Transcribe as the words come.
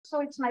So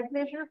it's my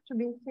pleasure to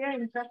be here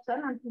in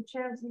person and to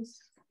chair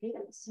this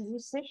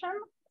session.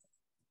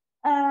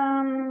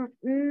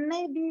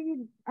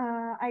 Maybe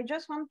I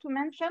just want to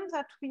mention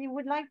that we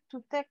would like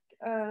to take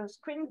a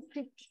screen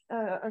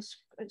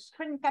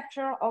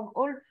capture of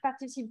all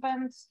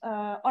participants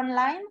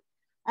online,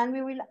 and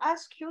we will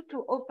ask you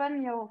to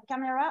open your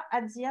camera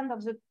at the end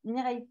of the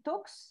Mireille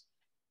talks.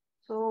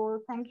 So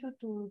thank you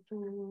to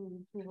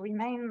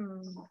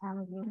remain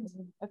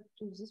up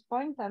to this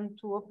point and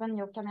to open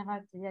your camera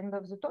at the end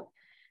of the talk.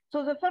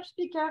 So the first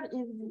speaker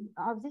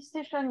of this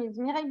session is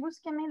Mireille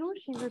Bousquet-Mélou.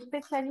 She's a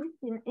specialist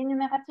in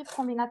enumerative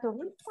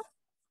combinatories.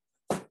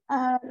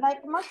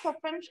 Like most of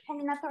French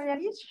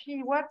combinatorialists,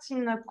 she works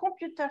in a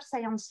computer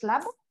science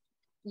lab,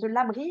 the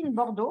Labrie in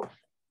Bordeaux.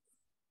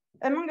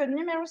 Among the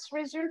numerous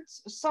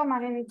results, some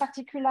are in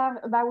particular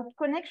about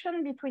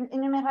connection between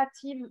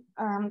enumerative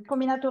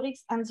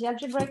combinatorics and the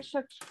algebraic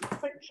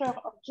structure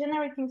of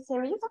generating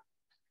series.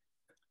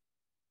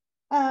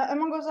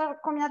 Among other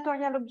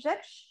combinatorial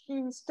objects,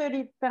 she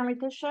studied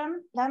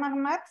permutation, Lamarck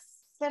maps,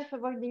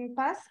 self-avoiding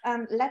paths,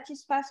 and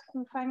lattice paths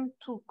confined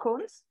to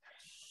cones,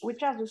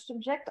 which are the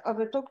subject of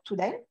a talk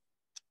today.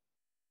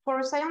 For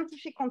a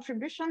scientific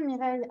contribution,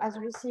 Mireille has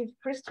received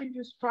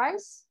prestigious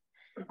prize,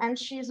 and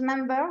she's a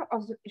member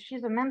of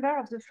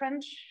the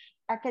French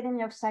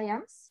Academy of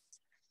Science.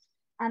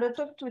 And the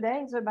talk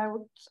today is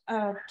about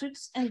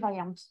Tutte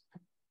invariants.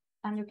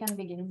 And you can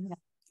begin.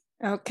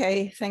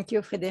 Okay, thank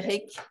you,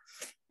 Frédéric.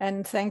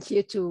 And thank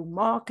you to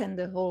Mark and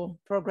the whole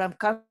program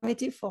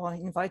committee for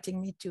inviting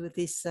me to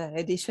this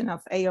edition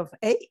of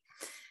AofA.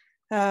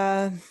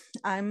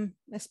 I'm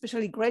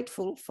especially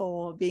grateful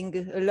for being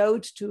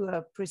allowed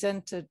to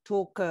present a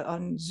talk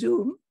on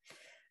Zoom.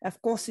 Of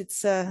course,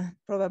 it's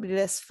probably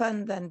less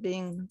fun than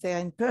being there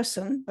in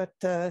person, but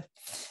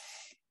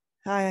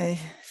I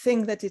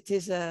think that it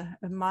is a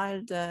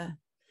mild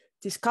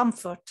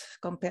discomfort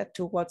compared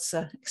to what's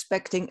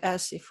expecting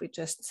us if we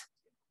just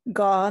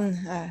go on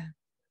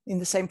in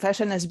the same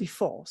fashion as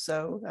before.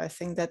 So I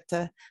think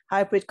that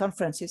hybrid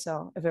conferences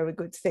are a very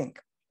good thing.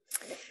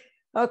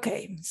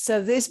 Okay,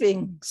 so this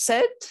being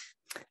said,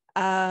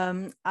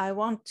 I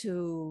want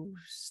to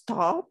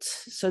start.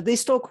 So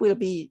this talk will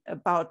be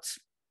about,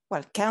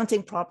 well,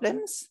 counting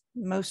problems,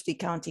 mostly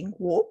counting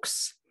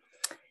walks,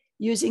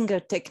 using a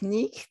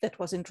technique that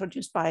was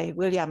introduced by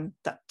William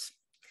Tutte.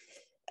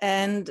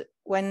 And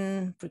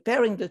when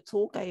preparing the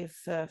talk,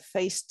 I've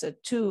faced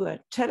two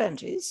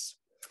challenges.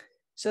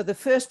 So the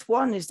first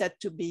one is that,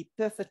 to be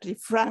perfectly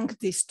frank,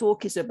 this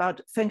talk is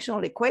about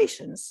functional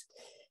equations,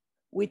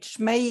 which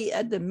may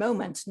at the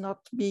moment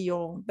not be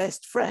your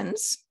best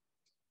friends.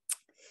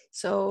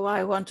 So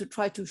I want to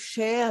try to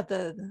share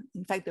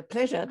in fact, the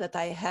pleasure that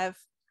I have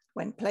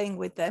when playing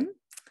with them.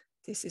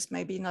 This is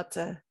maybe not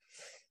a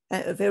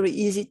very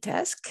easy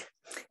task.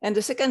 And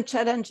the second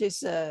challenge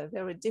is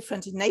very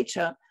different in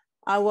nature.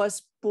 I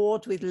was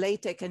bored with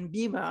LaTeX and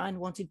Beamer and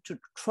wanted to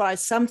try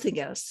something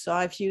else. So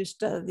I've used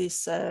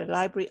this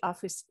library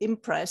office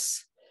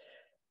Impress.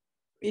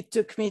 It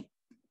took me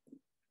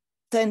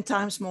 10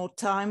 times more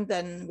time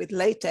than with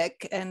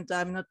LaTeX, and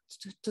I'm not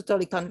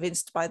totally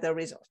convinced by the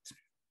result.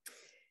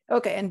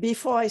 Okay, and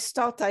before I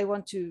start, I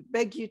want to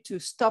beg you to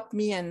stop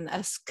me and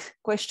ask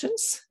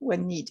questions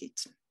when needed.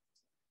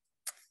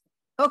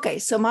 Okay,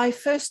 so my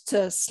first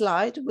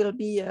slide will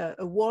be a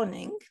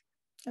warning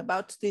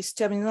about this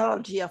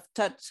terminology of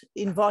Tutte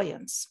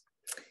invariants.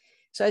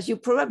 So as you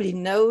probably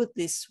know,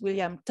 this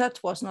William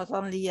Tutte was not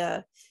only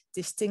a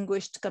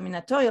distinguished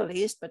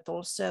combinatorialist, but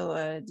also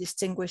a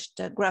distinguished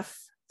graph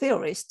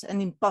theorist.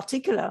 And in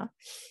particular,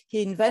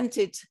 he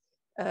invented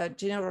a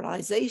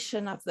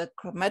generalization of the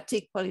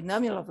chromatic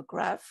polynomial of a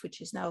graph, which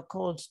is now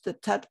called the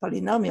Tutte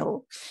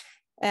polynomial.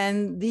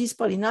 And these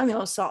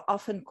polynomials are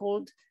often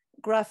called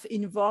graph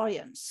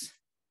invariants.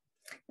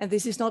 And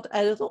this is not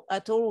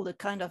at all the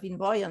kind of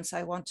invariance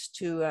I want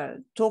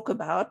to talk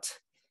about.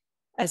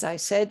 As I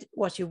said,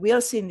 what you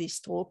will see in this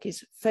talk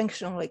is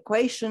functional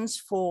equations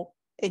for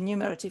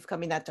enumerative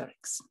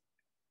combinatorics.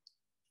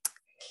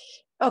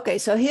 Okay,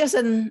 so here's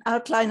an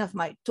outline of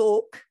my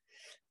talk.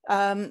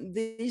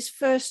 These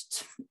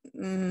first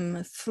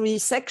three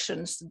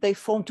sections, they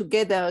form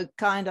together a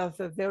kind of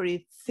a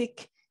very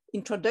thick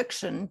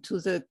introduction to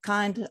the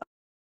kind of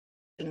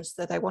things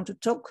that I want to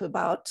talk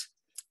about,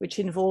 which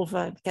involve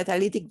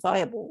catalytic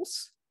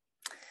variables.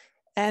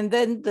 And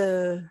then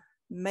the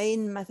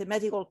main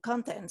mathematical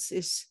contents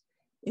is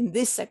in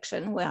this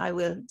section where I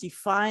will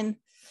define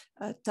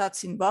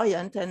Tutte's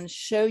invariant and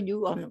show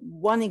you on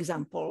one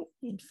example,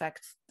 in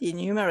fact, the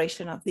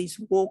enumeration of these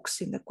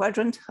walks in the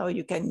quadrant, how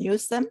you can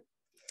use them.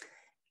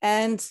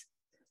 And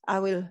I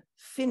will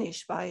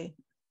finish by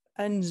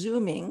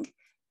unzooming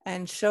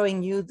and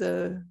showing you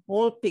the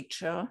whole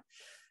picture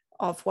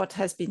of what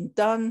has been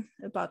done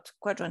about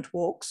quadrant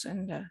walks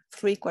and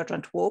three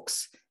quadrant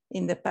walks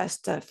in the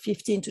past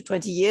 15 to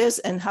 20 years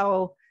and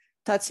how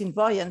Tutte's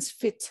invariants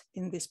fit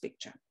in this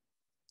picture.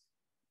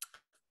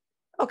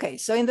 Okay,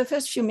 so in the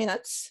first few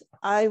minutes,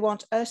 I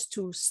want us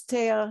to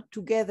stare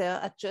together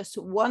at just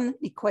one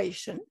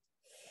equation.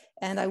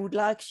 And I would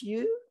like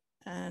you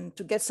and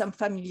to get some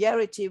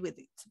familiarity with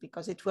it,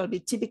 because it will be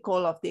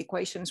typical of the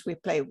equations we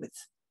play with.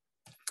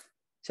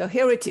 So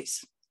here it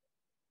is.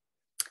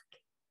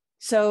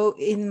 So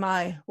in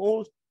my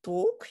whole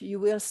talk, you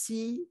will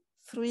see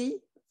 3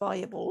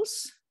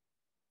 variables: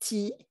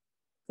 t,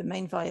 the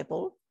main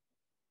variable.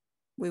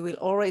 We will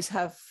always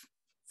have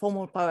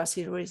formal power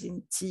series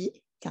in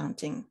t,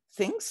 counting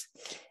things,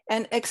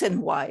 and x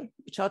and y,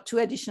 which are 2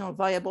 additional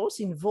variables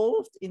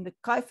involved in the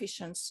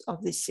coefficients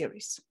of this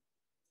series.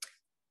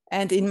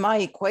 And in my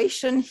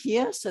equation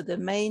here, so the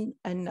main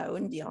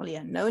unknown, the only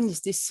unknown, is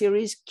this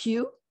series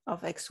q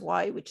of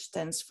xy, which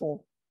stands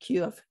for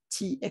q of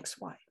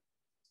txy.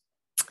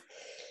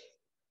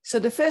 So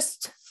the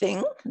first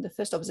thing, the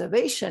first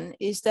observation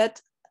is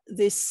that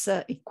this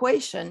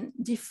equation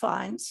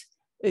defines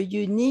a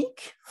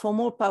unique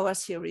formal power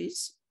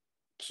series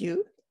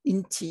q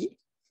in t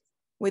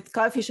with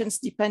coefficients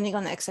depending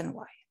on x and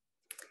y.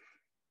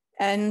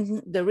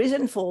 And the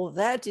reason for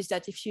that is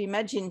that if you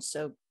imagine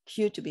so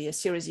q to be a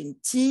series in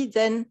t,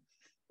 then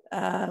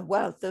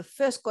well, the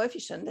first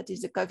coefficient, that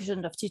is the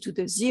coefficient of t to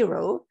the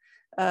 0,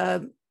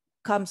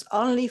 comes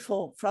only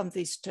from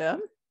this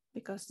term,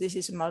 because this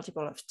is a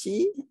multiple of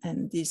t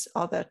and these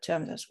other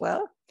terms as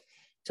well.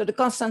 So the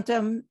constant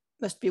term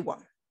must be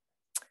 1.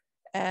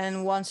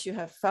 And once you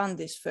have found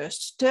this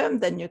first term,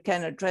 then you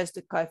can address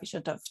the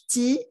coefficient of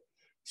t.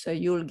 So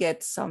you'll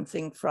get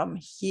something from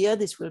here.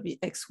 This will be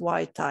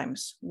xy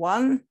times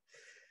 1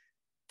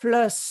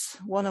 plus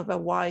 1 over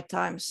y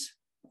times,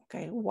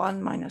 okay,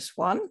 1 minus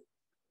 1,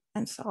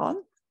 and so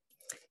on.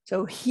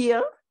 So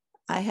here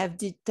I have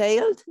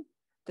detailed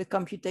the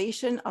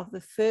computation of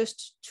the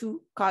first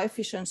 2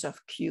 coefficients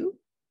of q.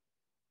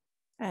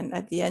 And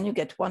at the end, you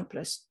get 1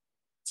 plus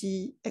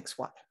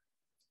txy.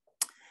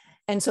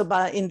 And so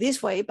in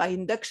this way, by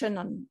induction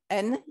on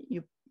n,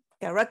 you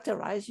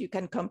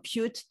can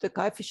compute the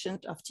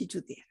coefficient of t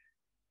to the n.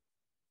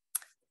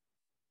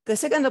 The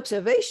second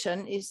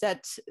observation is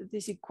that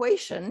this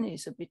equation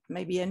is a bit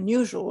maybe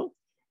unusual,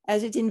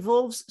 as it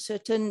involves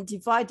certain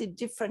divided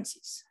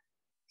differences.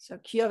 So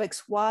q of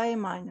xy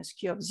minus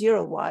q of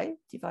 0y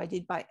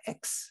divided by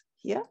x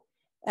here,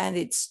 and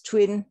its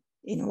twin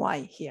in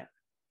y here.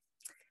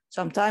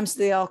 Sometimes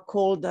they are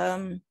called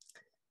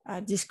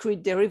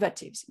discrete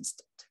derivatives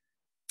instead.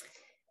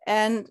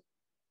 And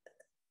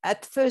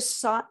at first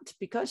sight,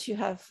 because you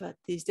have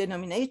these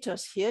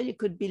denominators here, you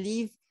could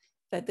believe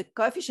that the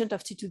coefficient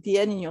of t to the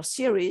n in your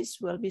series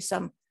will be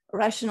some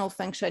rational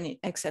function in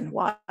x and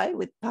y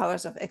with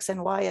powers of x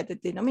and y at the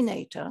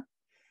denominator.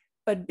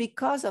 But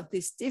because of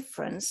this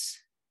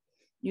difference,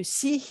 you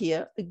see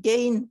here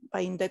again by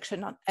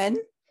induction on n,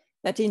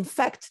 that in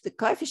fact the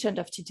coefficient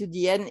of t to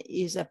the n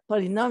is a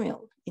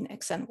polynomial in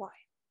x and y.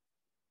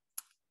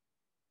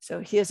 So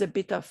here's a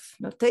bit of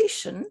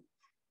notation.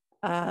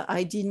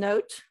 I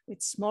denote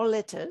with small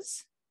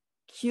letters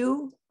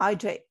q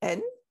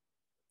ijn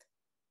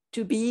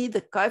to be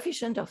the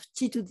coefficient of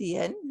t to the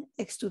n,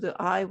 x to the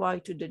I, y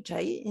to the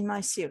j in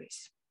my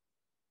series.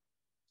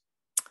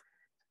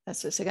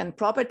 That's the second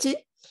property.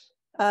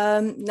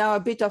 Now a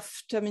bit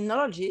of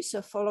terminology.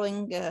 So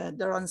following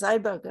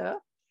Doron-Zeilberger,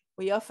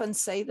 we often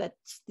say that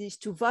these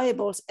 2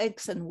 variables,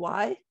 x and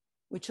y,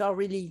 which are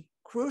really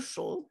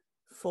crucial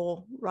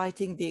for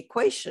writing the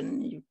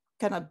equation, you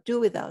cannot do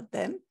without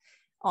them,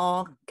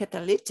 are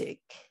catalytic.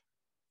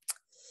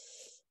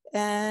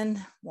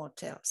 And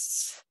what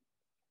else?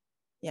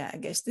 Yeah, I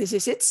guess this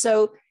is it.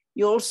 So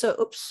you also,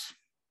 oops,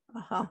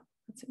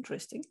 that's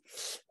interesting.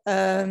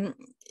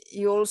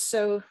 You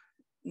also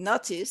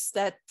notice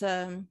that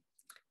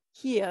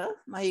here,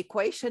 my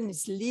equation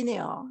is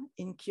linear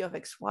in q of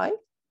xy.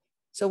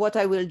 So what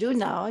I will do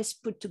now is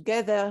put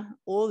together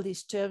all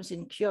these terms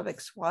in q of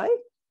xy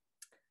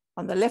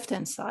on the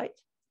left-hand side.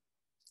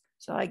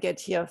 So I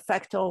get here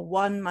factor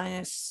 1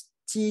 minus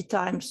t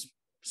times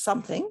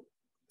something.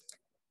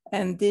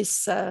 And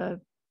this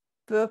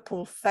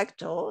purple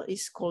factor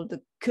is called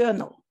the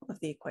kernel of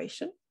the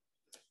equation.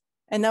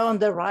 And now on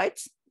the right,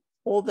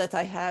 all that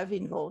I have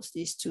involves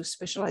these 2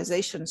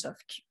 specializations of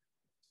q.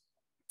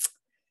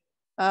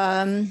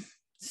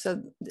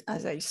 So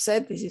as I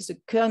said, this is the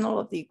kernel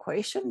of the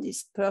equation,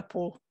 this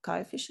purple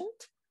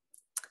coefficient.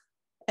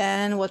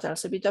 And what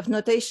else? A bit of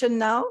notation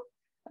now.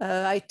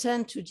 I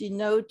tend to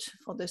denote,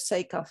 for the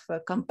sake of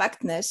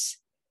compactness,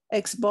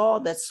 x bar,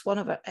 that's 1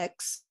 over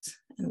x,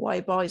 and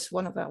y bar is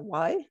 1 over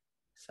y.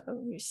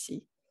 So you see,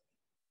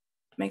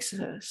 it makes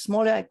a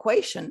smaller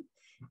equation.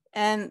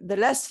 And the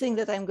last thing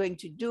that I'm going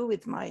to do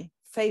with my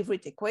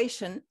favorite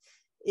equation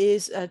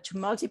is to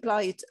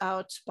multiply it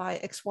out by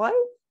xy.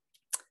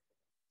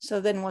 So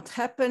then what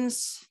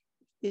happens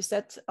is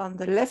that on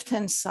the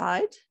left-hand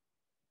side,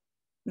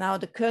 now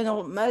the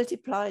kernel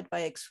multiplied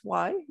by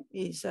xy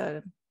is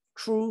a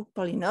true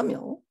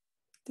polynomial.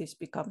 This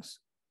becomes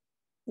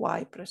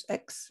y plus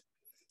x.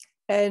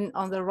 And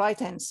on the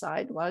right-hand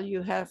side, well,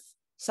 you have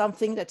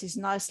something that is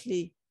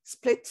nicely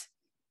split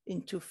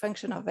into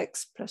function of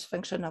x plus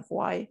function of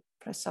y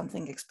plus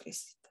something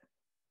explicit.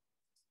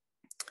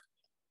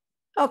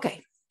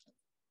 Okay,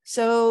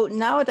 So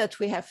now that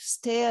we have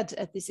stared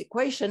at this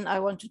equation, I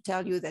want to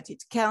tell you that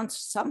it counts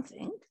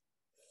something.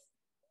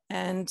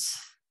 And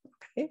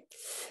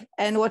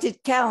what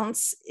it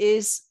counts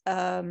is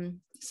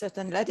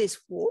certain lattice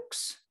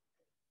walks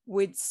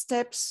with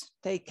steps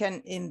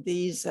taken in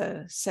these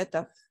set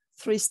of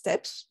 3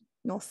 steps,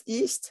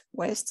 northeast,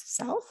 west,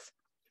 south,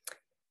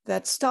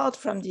 that start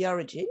from the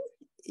origin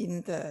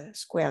in the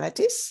square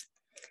lattice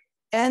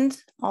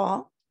and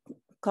are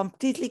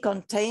completely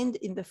contained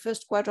in the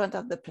first quadrant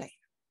of the plane.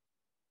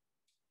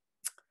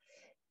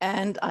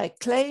 And I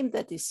claim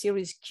that this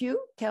series Q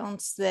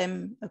counts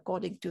them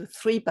according to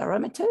 3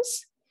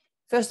 parameters.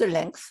 First, the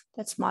length,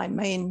 that's my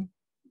main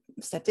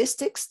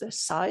statistics, the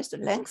size, the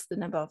length, the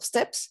number of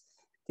steps.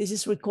 This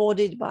is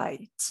recorded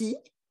by T.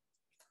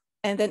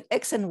 And then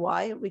X and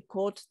Y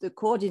record the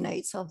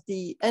coordinates of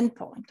the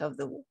endpoint of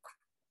the walk.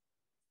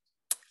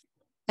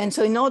 And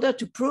so in order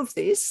to prove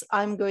this,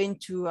 I'm going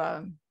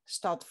to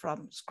start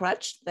from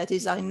scratch. That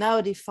is, I now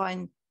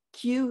define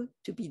Q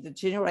to be the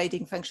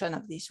generating function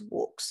of these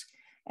walks.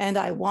 And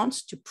I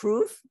want to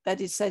prove that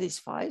it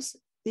satisfies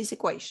this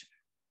equation.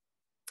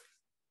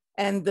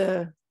 And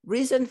the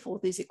reason for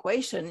this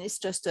equation is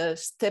just a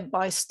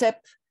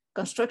step-by-step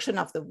construction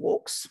of the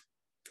walks.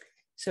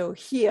 So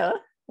here,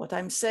 what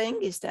I'm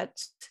saying is that,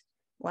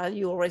 well,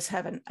 you always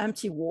have an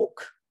empty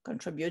walk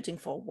contributing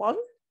for 1.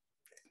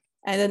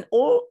 And then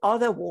all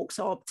other walks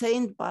are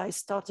obtained by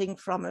starting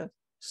from a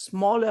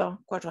smaller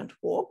quadrant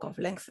walk of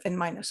length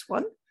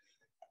n-1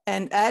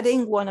 and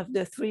adding one of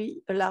the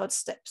 3 allowed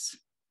steps.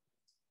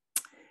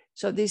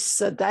 So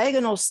this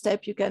diagonal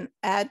step you can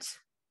add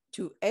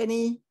to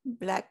any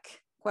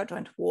black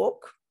quadrant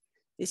walk.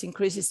 This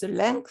increases the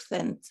length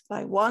and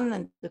by 1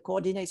 and the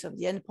coordinates of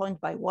the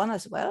endpoint by 1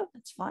 as well,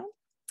 that's fine.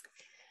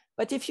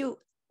 But if you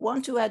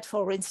want to add,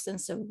 for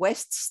instance, a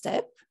west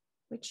step,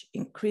 which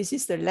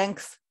increases the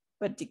length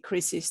but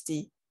decreases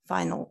the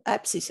final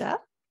abscissa,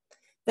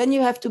 then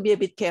you have to be a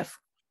bit careful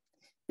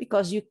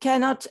because you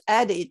cannot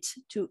add it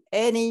to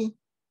any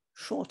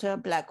shorter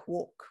black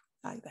walk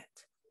like that.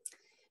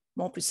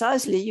 More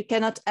precisely, you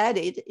cannot add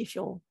it if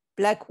your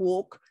black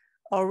walk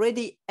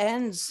already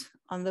ends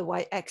on the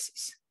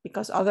y-axis,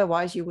 because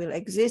otherwise you will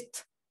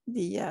exit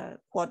the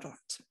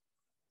quadrant.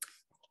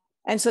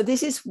 And so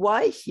this is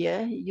why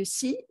here you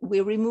see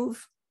we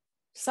remove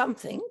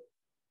something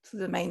to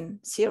the main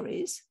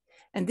series,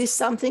 and this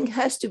something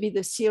has to be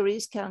the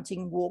series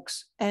counting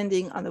walks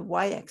ending on the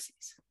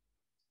y-axis.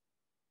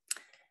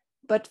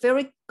 But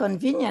very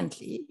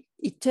conveniently,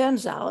 it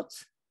turns out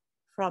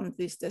from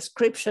this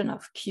description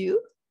of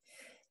Q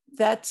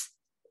that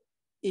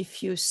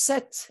if you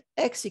set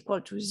x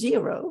equal to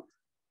 0,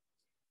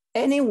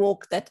 any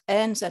walk that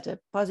ends at a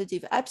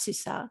positive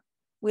abscissa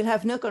will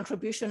have no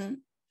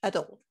contribution at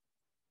all.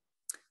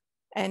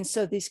 And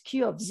so this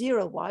Q of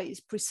 0y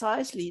is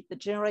precisely the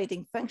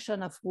generating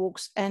function of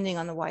walks ending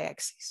on the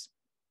y-axis.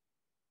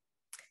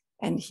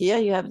 And here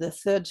you have the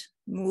third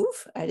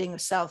move, adding a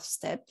south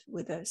step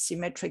with a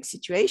symmetric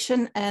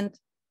situation and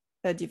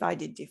a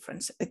divided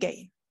difference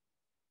again.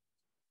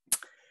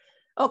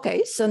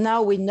 Okay, so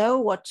now we know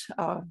what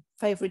our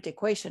favorite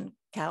equation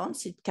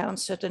counts. It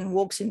counts certain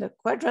walks in the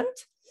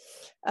quadrant.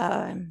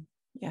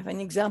 You have an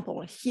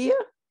example here.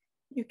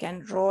 You can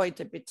draw it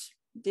a bit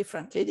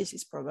differently. This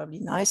is probably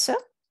nicer.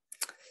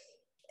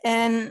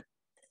 And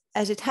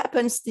as it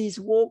happens, these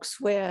walks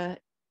were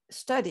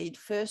studied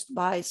first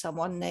by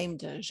someone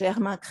named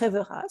Germain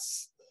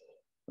Creveras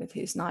with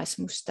his nice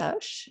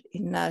moustache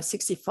in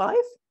 65.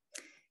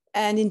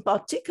 And in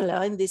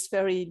particular, in this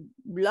very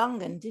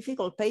long and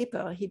difficult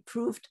paper, he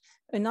proved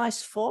a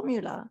nice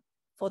formula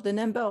for the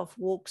number of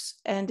walks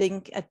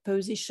ending at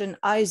position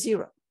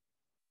I0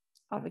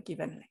 of a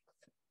given length.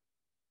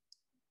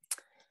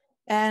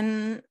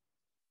 And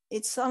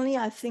it's only,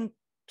 I think,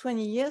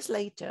 20 years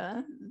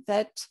later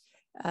that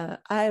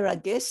Ira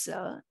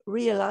Gesser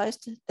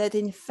realized that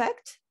in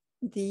fact,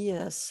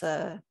 this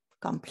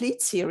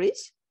complete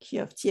series,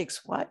 Q of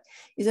txy,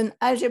 is an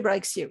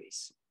algebraic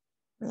series,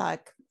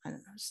 like I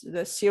don't know,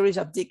 the series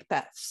of Dick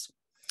paths.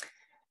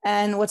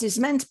 And what is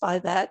meant by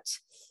that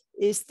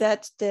is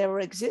that there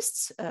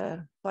exists a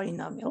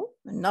polynomial,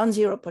 a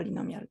non-zero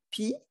polynomial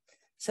P,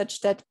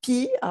 such that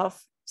P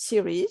of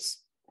series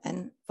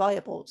and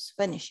variables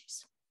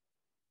vanishes.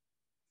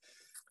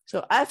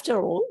 So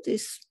after all,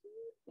 this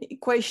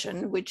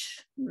equation,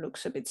 which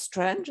looks a bit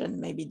strange and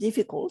maybe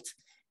difficult,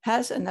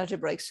 has an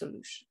algebraic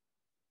solution.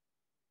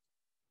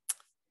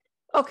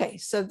 Okay,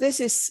 so this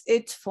is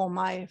it for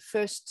my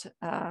first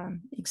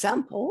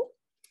example.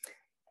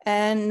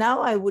 And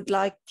now I would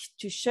like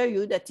to show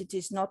you that it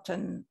is not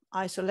an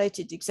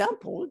isolated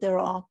example. There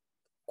are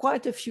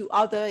quite a few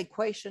other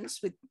equations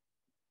with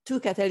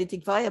 2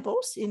 catalytic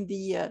variables in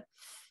the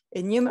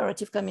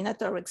enumerative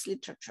combinatorics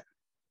literature.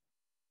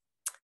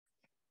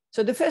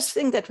 So the first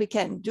thing that we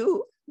can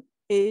do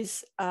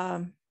is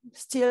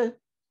still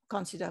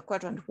consider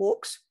quadrant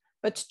walks,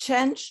 but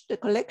change the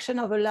collection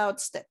of allowed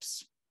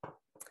steps.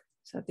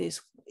 So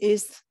this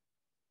is,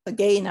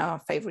 again, our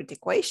favorite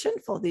equation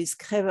for these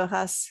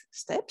Creveras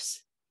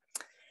steps.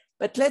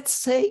 But let's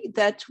say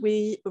that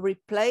we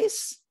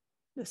replace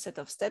the set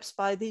of steps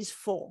by these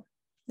 4,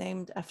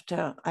 named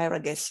after Ira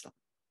Gessler.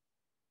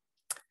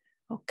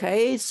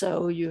 Okay,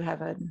 so you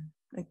have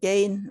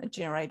again a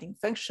generating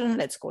function,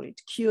 let's call it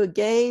Q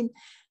again,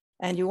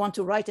 and you want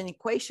to write an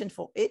equation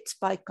for it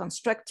by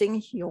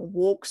constructing your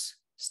walks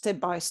step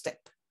by step.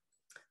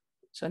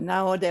 So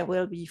now there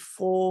will be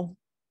 4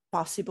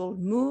 possible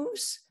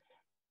moves,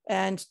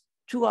 and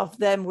 2 of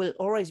them will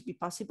always be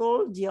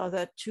possible. The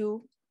other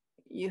 2,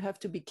 you have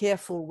to be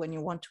careful when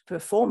you want to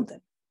perform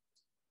them.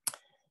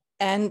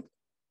 And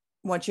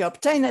what you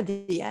obtain at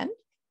the end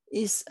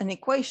is an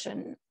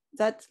equation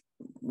that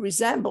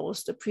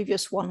resembles the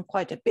previous one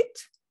quite a bit,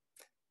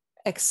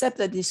 except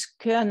that this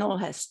kernel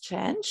has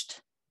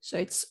changed. So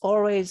it's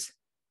always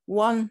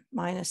 1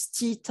 minus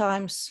t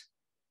times,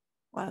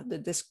 well, the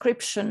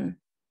description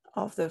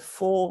of the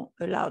 4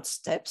 allowed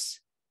steps.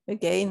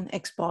 Again,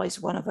 x bar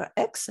is 1 over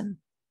x and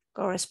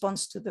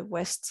corresponds to the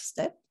west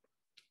step.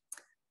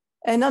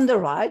 And on the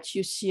right,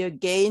 you see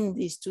again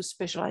these 2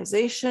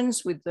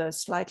 specializations with the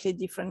slightly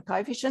different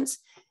coefficients.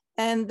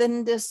 And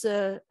then there's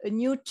a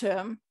new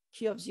term,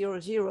 Q of 0,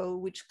 0,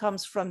 which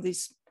comes from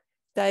this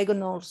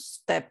diagonal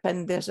step,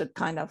 and there's a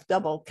kind of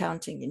double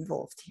counting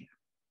involved here.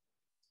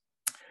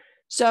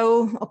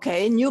 So,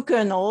 okay, new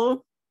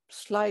kernel,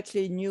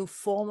 slightly new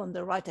form on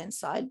the right-hand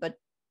side, but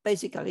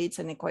basically it's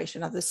an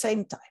equation of the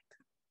same type.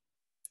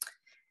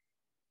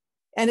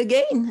 And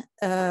again,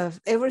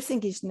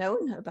 everything is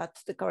known about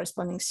the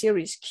corresponding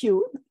series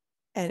Q,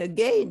 and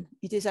again,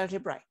 it is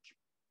algebraic.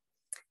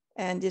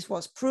 And this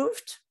was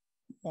proved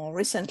more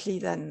recently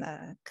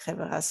than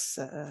Creveras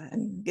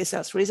and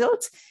Gesell's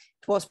results.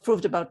 It was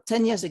proved about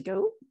 10 years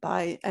ago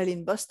by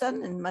Aline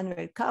Boston and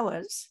Manuel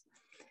Cowers.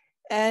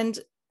 And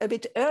a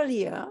bit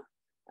earlier,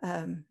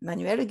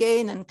 Manuel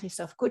again and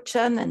Christoph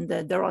Kutschan and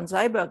Doron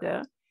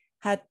Zeiberger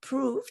had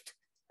proved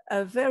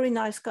a very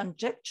nice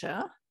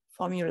conjecture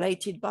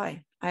formulated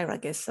by Ira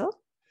Gessler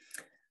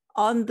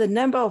on the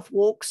number of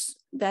walks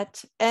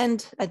that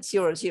end at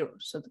 0, 0,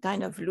 so the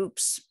kind of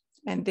loops.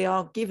 And they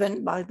are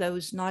given by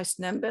those nice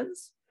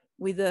numbers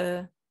with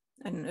an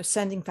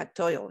ascending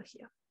factorial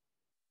here.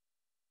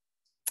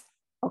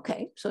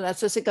 Okay, so that's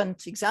the second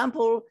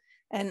example.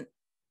 And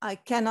I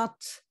cannot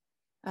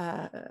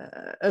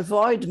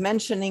avoid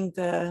mentioning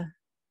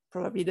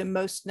probably the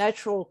most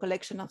natural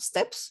collection of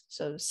steps,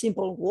 so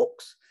simple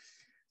walks,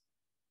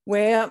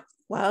 where,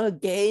 well,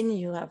 again,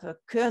 you have a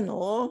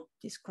kernel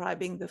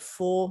describing the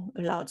 4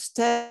 allowed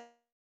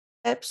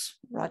steps.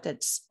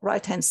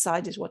 Right-hand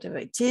side is whatever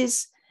it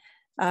is.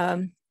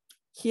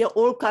 Here,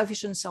 all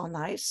coefficients are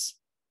nice,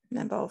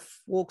 number of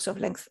walks of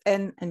length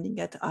n ending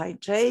at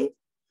ij.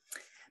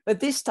 But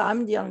this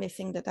time, the only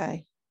thing that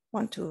I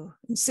want to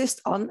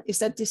insist on is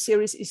that this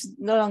series is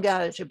no longer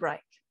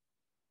algebraic.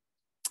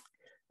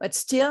 But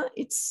still,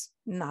 it's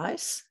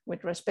nice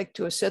with respect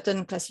to a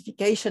certain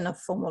classification of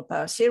formal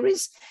power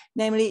series,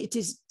 namely it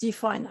is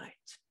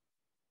definite.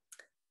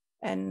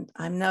 And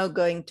I'm now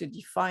going to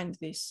define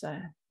this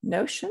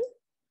notion.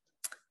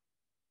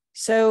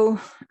 So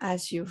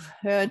as you've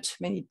heard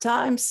many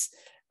times,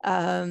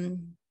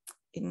 in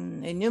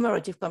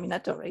enumerative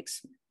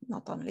combinatorics,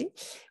 not only,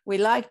 we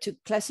like to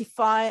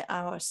classify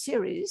our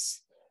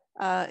series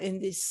in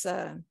this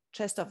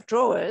chest of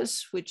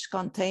drawers, which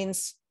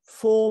contains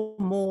 4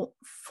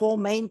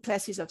 main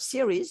classes of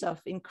series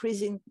of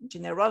increasing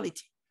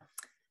generality.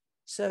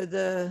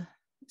 So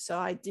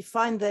I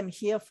define them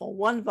here for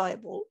 1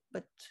 variable,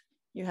 but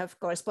you have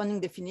corresponding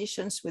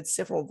definitions with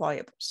several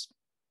variables.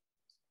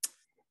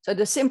 So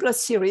the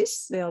simplest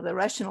series, they are the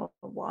rational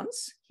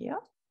ones here.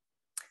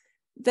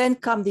 Then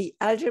come the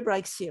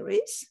algebraic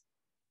series,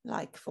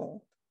 like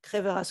for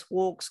Creveras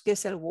walks,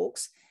 Gessel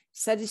walks,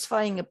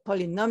 satisfying a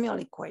polynomial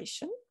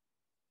equation.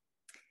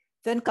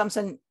 Then comes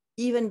an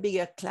even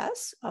bigger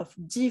class of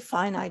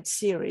definite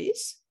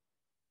series,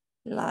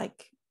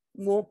 like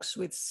walks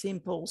with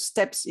simple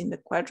steps in the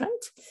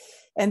quadrant.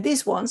 And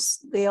these ones,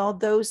 they are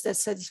those that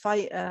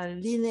satisfy a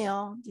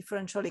linear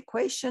differential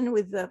equation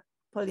with the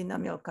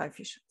polynomial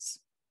coefficients.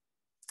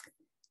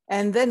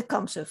 And then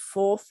comes a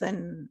 4th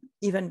and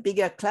even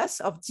bigger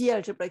class of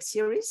D-algebraic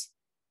series,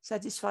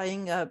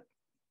 satisfying a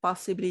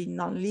possibly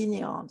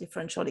nonlinear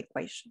differential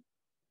equation.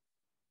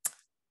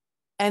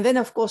 And then,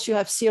 of course, you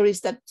have series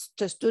that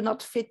just do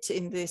not fit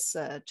in this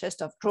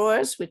chest of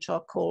drawers, which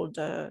are called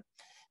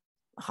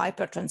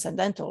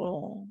hypertranscendental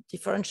or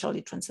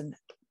differentially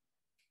transcendental.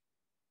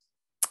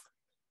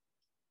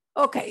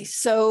 Okay,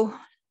 so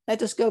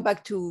let us go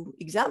back to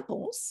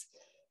examples.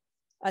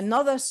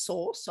 Another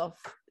source of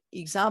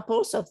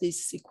examples of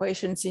these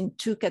equations in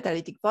 2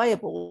 catalytic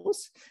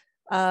variables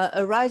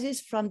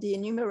arises from the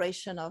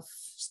enumeration of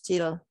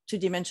still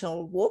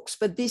 2-dimensional walks,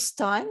 but these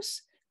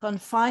times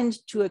confined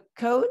to a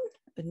cone,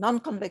 a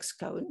non-convex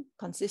cone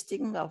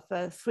consisting of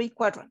 3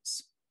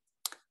 quadrants.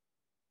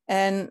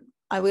 And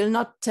I will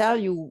not tell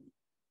you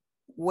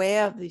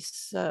where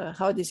this,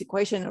 how this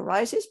equation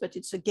arises, but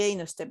it's again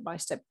a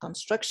step-by-step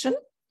construction.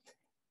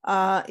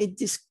 It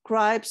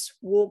describes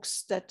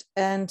walks that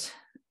end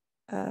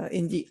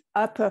in the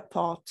upper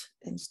part,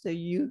 hence the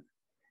U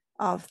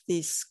of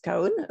this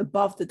cone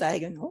above the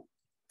diagonal.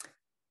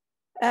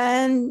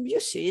 And you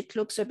see, it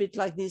looks a bit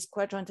like these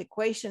quadrant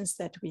equations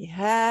that we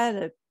had.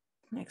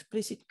 An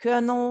explicit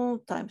kernel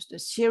times the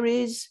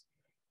series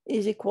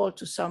is equal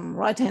to some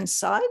right-hand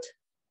side,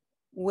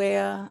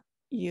 where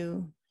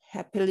you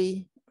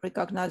happily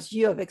recognize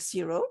U of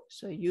x0,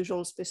 so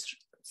usual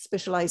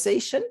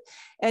specialization.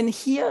 And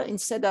here,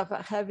 instead of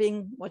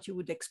having what you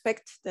would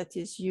expect, that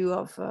is U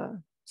of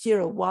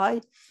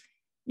 0y,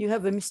 you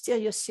have a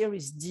mysterious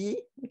series D,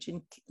 which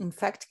in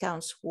fact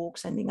counts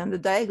walks ending on the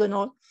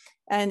diagonal.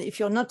 And if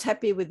you're not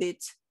happy with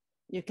it,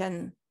 you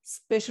can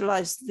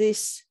specialize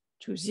this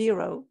to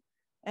 0,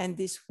 and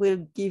this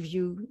will give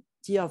you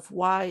D of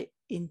y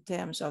in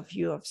terms of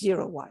U of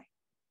 0y.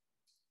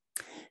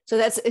 So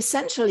that's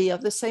essentially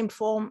of the same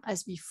form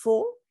as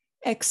before,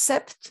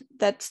 except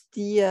that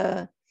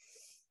the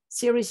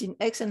series in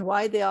x and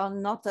y, they are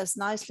not as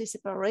nicely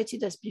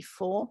separated as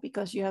before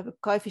because you have a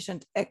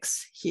coefficient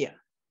x here.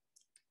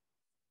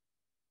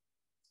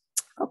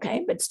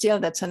 Okay, but still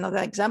that's another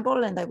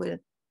example, and I will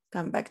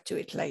come back to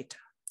it later.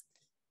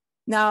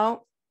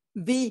 Now,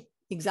 the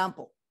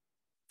example.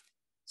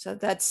 So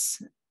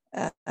that's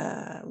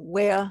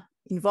where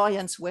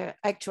invariants were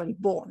actually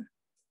born.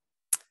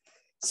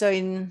 So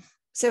in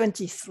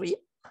 1973,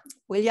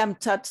 William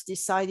Tutte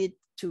decided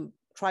to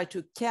try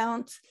to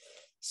count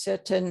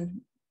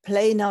certain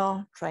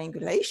planar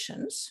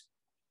triangulations,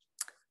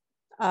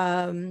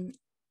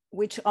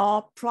 which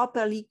are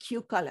properly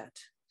Q-colored.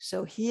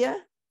 So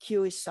here,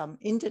 Q is some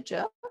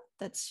integer,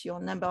 that's your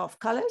number of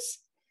colors.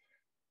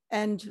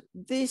 And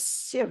this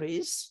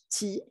series,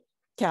 T,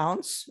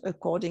 counts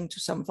according to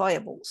some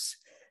variables,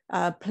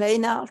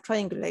 planar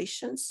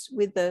triangulations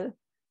with the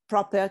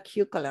proper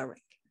Q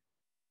coloring.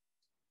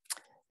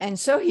 And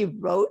so he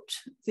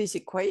wrote this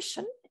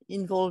equation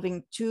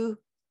involving two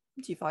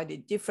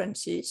divided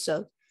differences.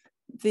 So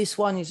this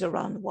one is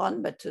around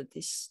 1, but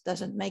this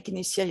doesn't make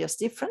any serious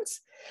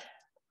difference.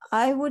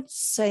 I would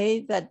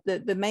say that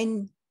the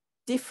main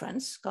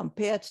difference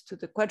compared to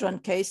the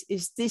quadrant case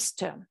is this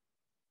term,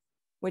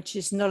 which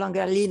is no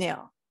longer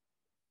linear.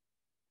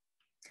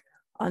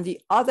 On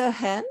the other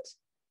hand,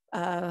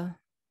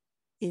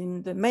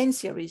 in the main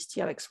series T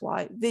of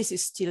xy, this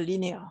is still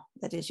linear.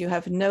 That is, you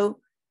have no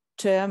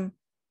term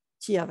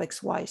T of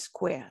xy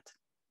squared.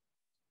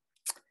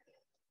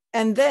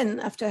 And then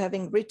after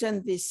having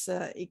written this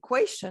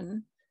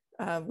equation,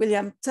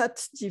 William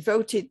Tutte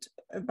devoted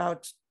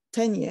about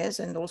 10 years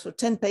and also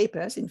 10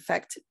 papers, in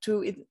fact,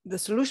 to the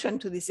solution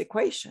to this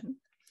equation.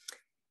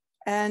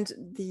 And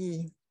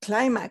the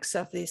climax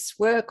of this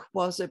work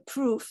was a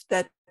proof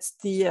that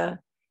the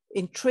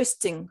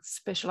interesting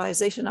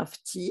specialization of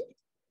T,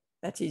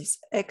 that is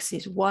x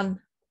is 1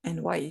 and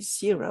y is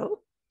 0,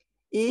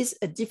 is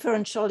a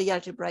differentially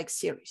algebraic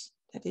series.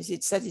 That is,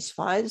 it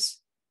satisfies,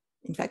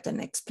 in fact, an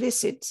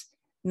explicit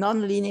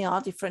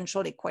nonlinear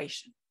differential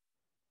equation.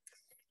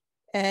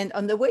 And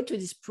on the way to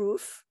this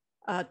proof,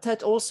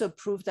 Tutte also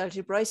proved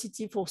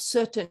algebraicity for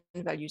certain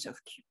values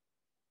of Q.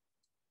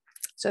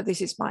 So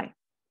this is my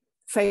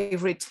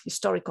favorite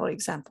historical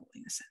example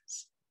in a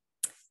sense.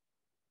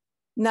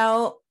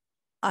 Now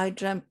I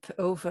jump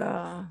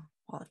over,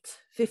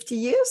 50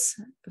 years,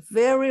 a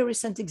very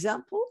recent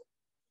example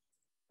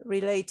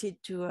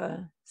related to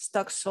a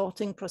stock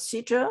sorting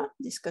procedure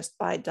discussed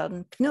by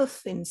Don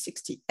Knuth in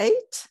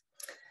 1968.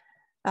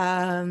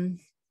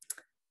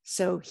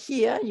 So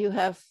here you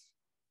have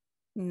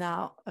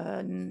now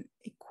an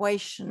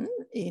equation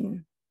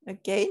in,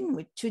 again,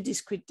 with two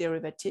discrete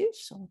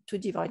derivatives, or two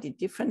divided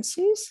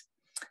differences.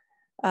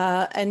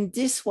 And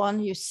this one,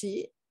 you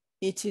see,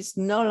 it is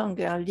no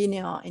longer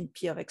linear in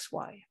P of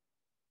xy.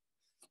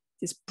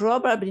 It's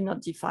probably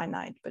not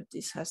definite, but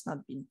this has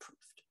not been proved.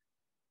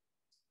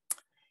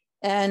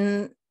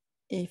 And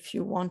if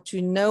you want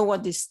to know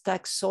what this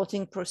stack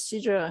sorting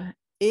procedure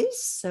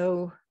is,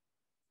 so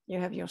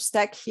you have your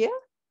stack here.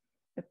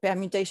 The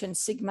permutation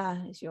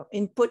sigma is your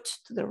input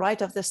to the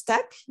right of the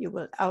stack. You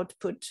will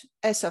output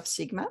S of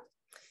sigma.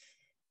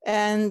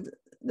 And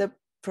the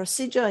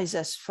procedure is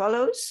as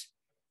follows.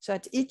 So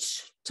at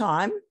each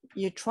time,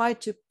 you try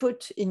to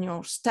put in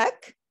your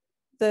stack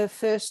the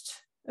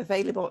first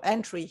available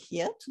entry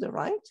here to the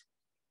right.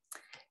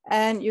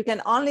 And you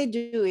can only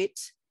do it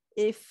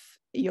if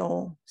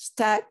your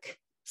stack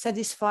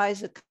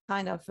satisfies a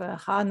kind of a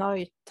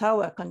Hanoi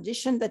tower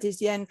condition, that is,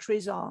 the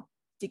entries are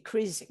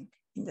decreasing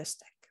in the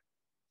stack.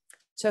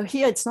 So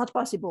here it's not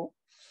possible.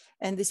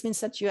 And this means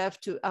that you have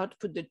to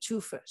output the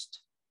 2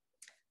 first.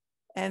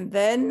 And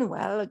then,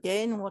 well,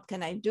 again, what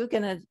can I do?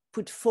 Can I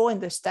put 4 in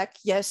the stack?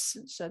 Yes,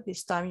 so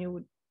this time you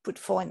would put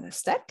 4 in the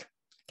stack,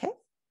 okay?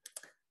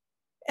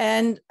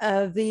 And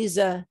these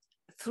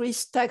 3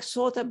 stack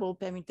sortable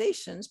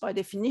permutations, by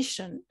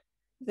definition,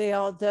 they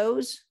are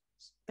those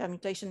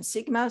permutation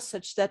sigma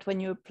such that when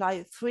you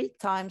apply 3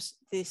 times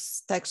this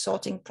stack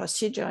sorting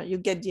procedure, you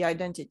get the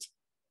identity.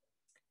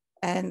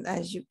 And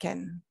as you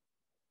can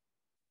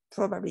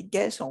probably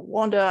guess or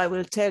wonder, I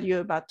will tell you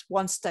about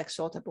one-stack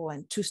sortable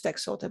and two-stack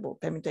sortable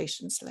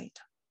permutations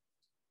later.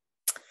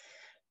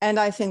 And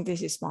I think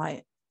this is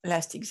my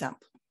last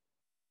example.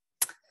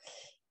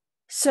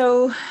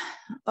 So,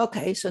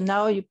 okay, so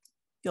now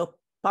you're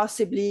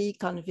possibly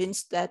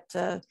convinced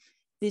that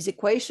these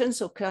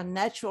equations occur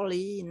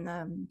naturally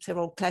in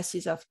several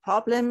classes of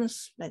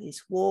problems, that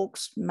is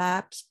walks,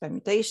 maps,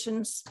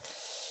 permutations.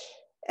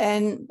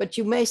 But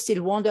you may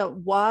still wonder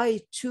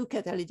why two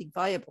catalytic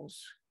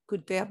variables?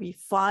 Could there be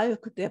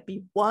 5? Could there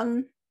be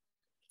 1?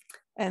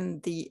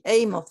 And the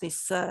aim of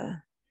this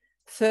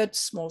third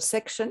small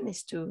section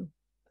is to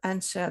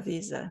answer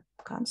these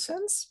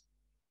concerns.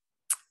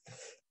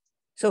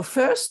 So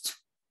first,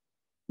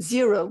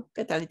 0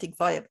 catalytic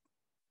variable.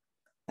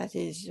 That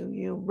is,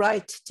 you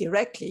write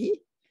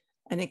directly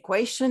an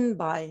equation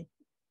by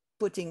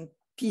putting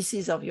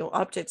pieces of your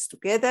objects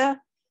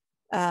together,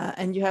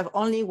 and you have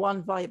only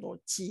one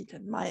variable, t,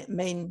 the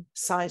main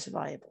size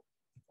variable.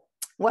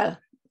 Well,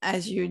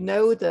 as you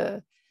know,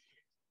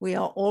 we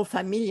are all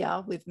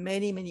familiar with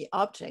many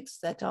objects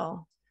that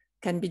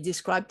can be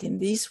described in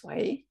this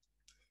way.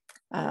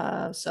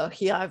 So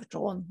here I've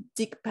drawn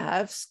dig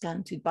paths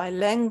counted by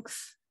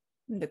length,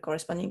 the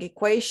corresponding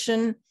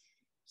equation.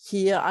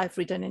 Here I've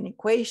written an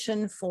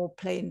equation for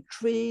plane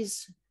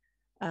trees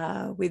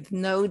with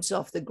nodes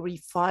of degree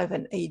 5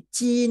 and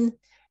 18.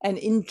 And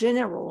in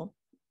general,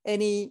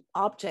 any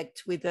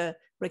object with a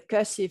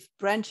recursive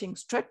branching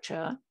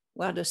structure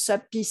where the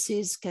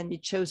subpieces can be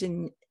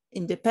chosen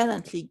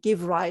independently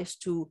give rise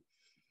to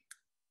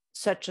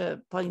such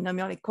a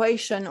polynomial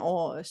equation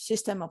or a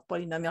system of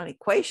polynomial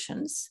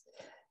equations.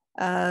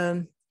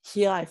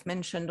 Here I've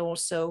mentioned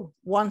also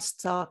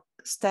one-stack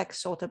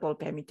sortable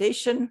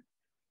permutation,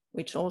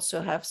 which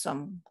also have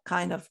some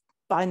kind of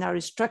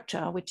binary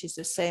structure, which is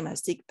the same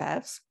as dig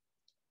paths.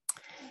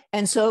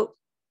 And so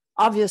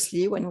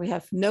obviously, when we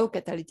have no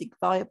catalytic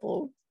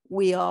variable,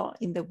 we are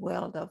in the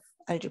world of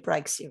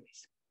algebraic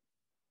series.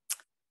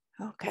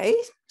 Okay,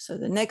 so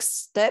the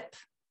next step,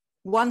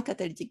 one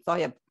catalytic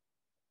variable.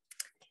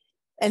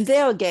 And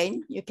there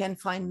again, you can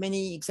find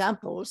many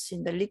examples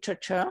in the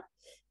literature,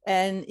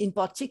 and in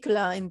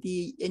particular in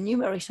the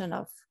enumeration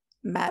of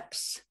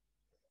maps,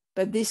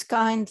 but this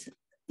time,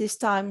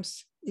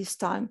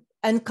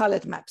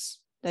 uncolored maps.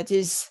 That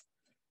is,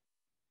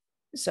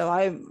 so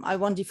I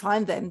won't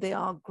define them. They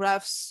are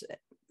graphs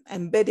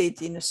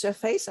embedded in a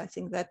surface. I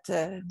think that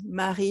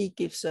Marie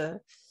gives a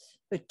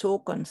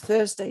talk on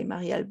Thursday,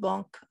 Mireille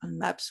Bousquet, on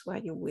maps, where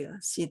you will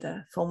see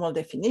the formal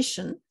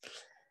definition.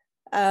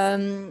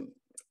 And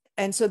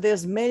so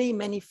there's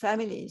many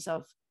families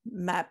of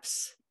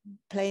maps,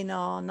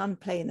 planar,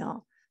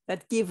 non-planar,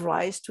 that give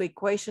rise to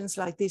equations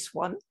like this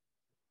one.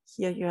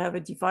 Here you have a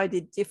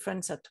divided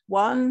difference at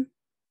 1,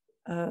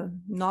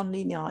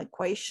 non-linear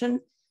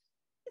equation.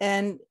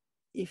 And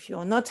if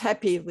you're not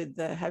happy with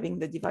having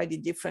the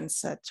divided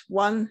difference at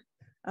 1,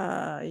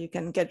 you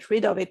can get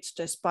rid of it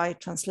just by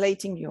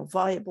translating your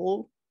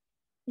variable.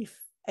 If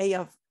a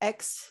of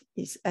x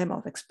is m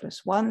of x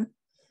plus 1,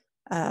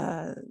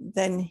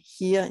 then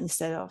here,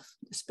 instead of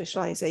the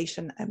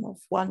specialization m of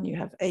 1, you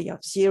have a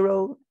of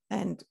 0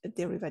 and a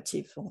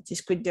derivative or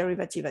discrete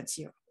derivative at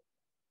 0.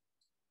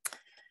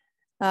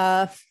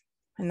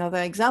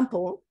 Another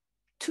example,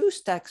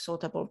 two-stack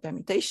sortable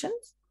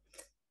permutations.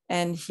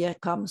 And here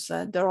comes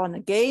Doron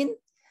again,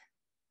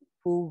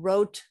 who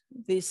wrote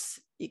this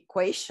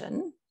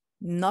equation,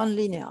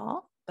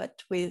 non-linear,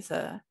 but with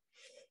a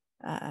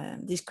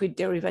discrete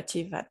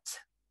derivative at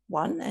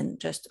 1 and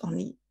just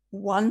only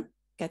one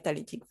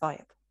catalytic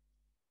variable.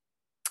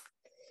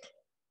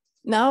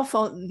 Now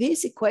for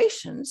these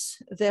equations,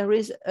 there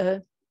is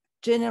a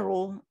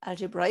general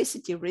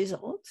algebraicity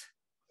result,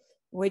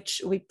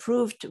 which we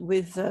proved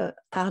with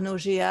Arnaud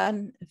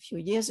Géhan a few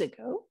years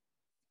ago.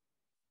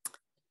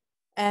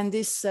 And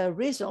this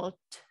result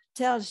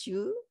tells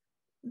you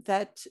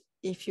that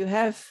if you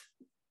have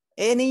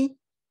any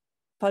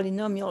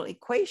polynomial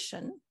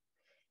equation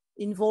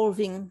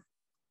involving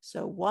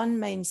one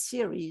main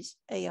series,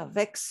 a of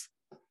x,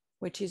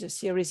 which is a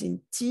series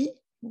in T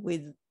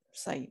with,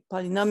 say,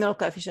 polynomial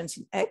coefficients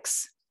in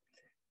x,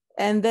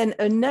 and then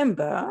a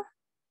number,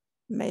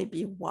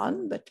 maybe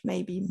 1, but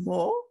maybe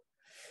more,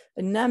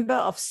 a number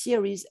of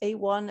series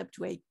A1 up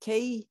to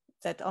AK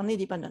that only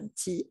depend on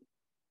T,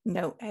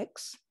 no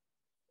x,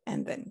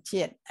 and then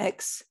T and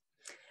x.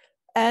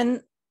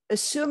 And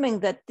assuming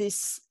that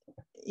this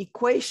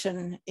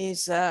equation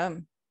is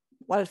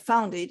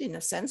well-founded in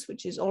a sense,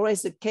 which is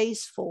always the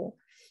case for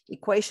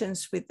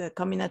equations with the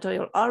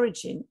combinatorial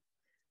origin,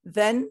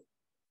 then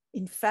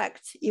in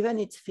fact, even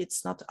if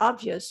it's not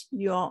obvious,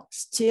 you are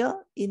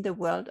still in the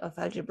world of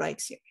algebraic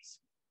series.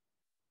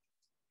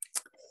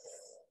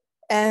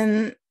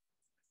 And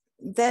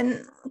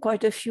then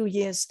quite a few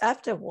years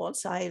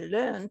afterwards, I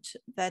learned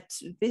that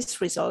this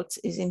result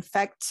is in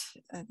fact,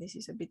 this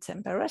is a bit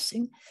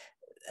embarrassing,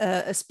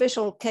 a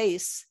special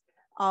case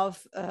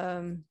of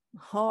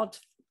hard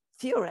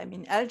theorem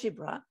in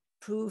algebra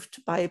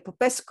proved by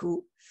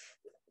Popescu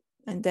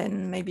and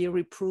then maybe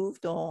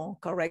reproved or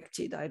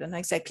corrected, I don't know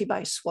exactly,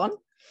 by Swan.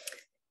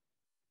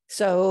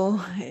 So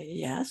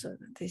yeah, so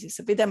this is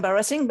a bit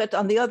embarrassing, but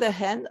on the other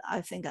hand,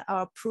 I think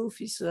our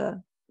proof is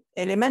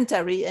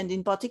elementary, and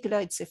in particular,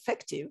 it's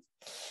effective.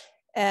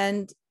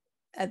 And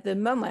at the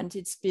moment,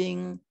 it's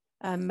being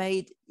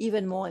made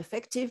even more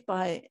effective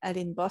by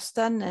Alan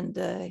Boston and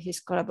his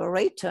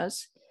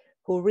collaborators,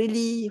 who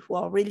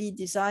are really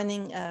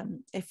designing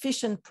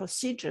efficient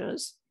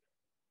procedures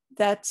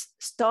that,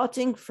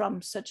 starting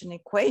from such an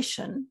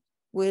equation,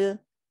 will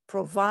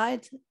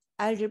provide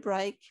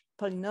algebraic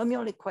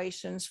polynomial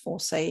equations for,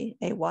 say,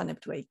 A1 up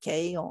to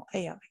AK or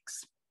A of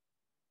X.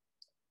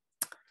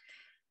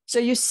 So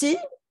you see,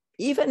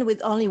 even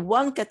with only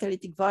one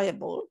catalytic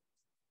variable,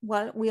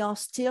 well, we are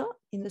still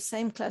in the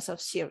same class of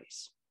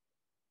series.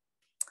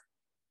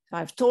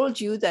 I've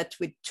told you that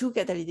with two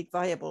catalytic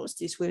variables,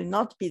 this will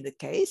not be the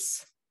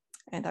case.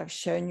 And I've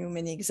shown you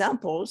many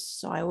examples.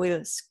 So I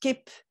will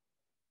skip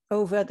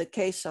over the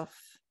case of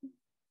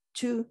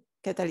two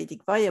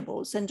catalytic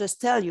variables and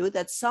just tell you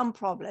that some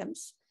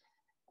problems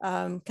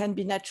can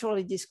be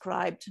naturally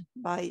described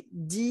by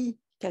D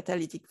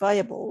catalytic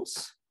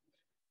variables,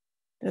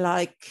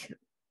 like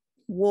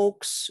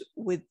walks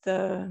with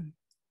the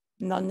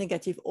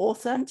non-negative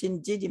orthant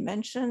in D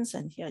dimensions,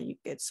 and here you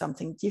get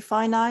something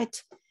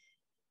D-finite.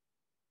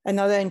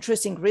 Another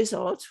interesting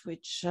result,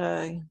 which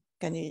can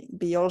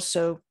be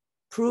also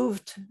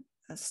proved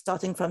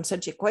starting from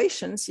such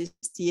equations, is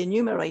the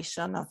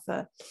enumeration of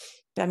a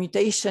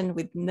permutation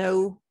with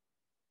no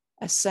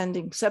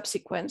ascending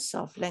subsequence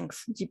of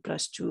length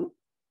D+2.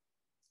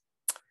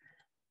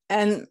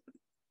 And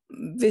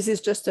this is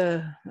just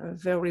a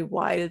very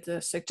wild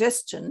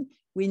suggestion.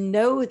 We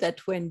know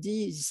that when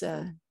D is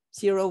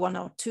 0, 1,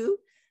 or 2,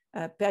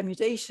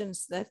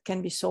 permutations that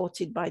can be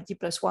sorted by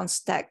D+1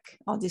 stack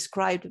are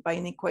described by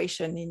an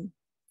equation in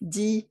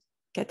D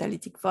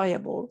catalytic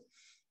variable.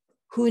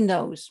 Who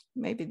knows?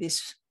 Maybe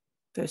this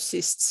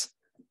persists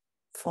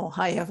for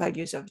higher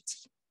values of D.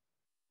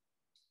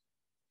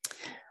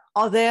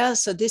 Are there,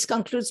 so this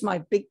concludes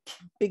my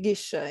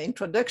biggish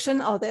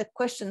introduction. Are there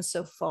questions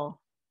so far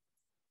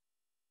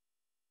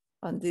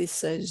on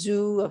this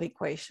zoo of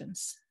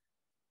equations?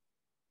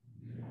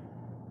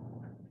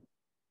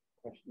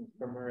 Questions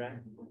for Mireille?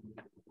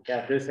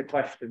 Yeah, there's a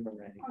question,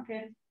 Mireille.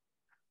 Okay.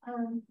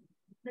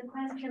 The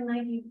question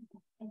might be,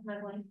 is my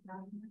voice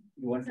down?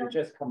 You want to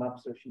just come up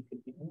so she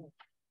could be heard?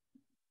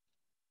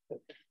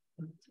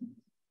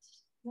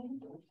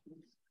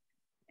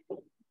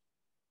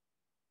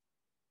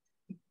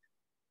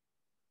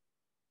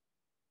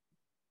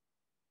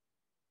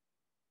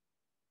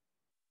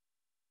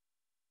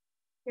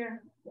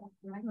 Here.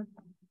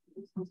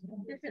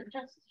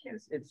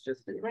 It's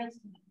just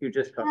you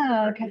just come.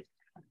 Oh, okay.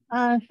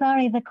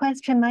 Sorry, the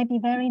question might be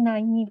very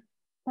naive.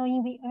 So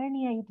in the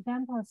earlier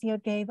examples you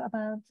gave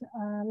about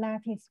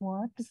lattice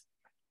works,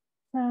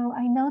 so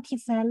I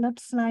noticed that it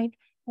looks like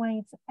when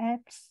it's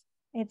X,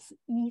 it's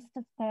east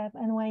step,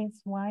 and when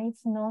it's Y,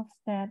 it's north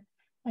step,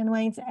 and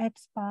when it's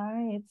X bar,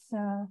 it's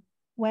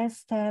west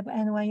step,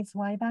 and when it's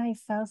Y bar,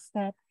 it's south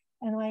step,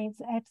 and when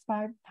it's X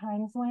bar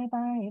times Y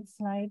bar, it's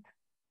like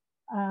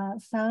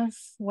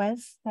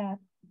southwest step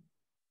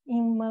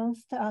in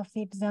most of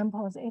the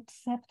examples,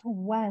 except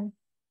one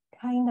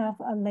kind of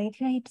a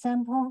later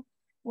example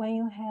where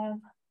you have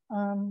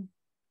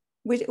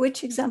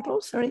which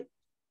example, sorry?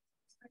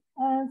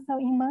 So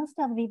in most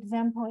of the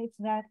example, it's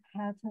that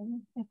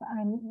pattern, if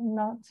I'm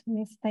not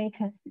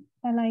mistaken.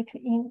 But like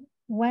in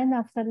one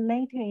of the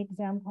later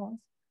examples,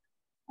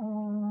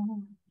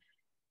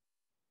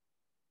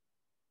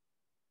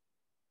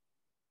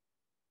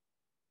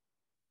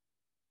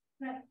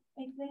 right,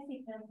 it's this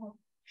example.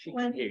 She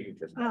can hear you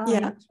just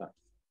yeah. So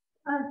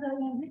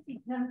in this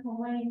example,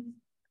 when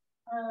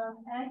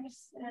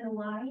X and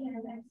Y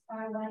and X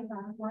bar, Y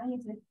bar, why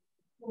is it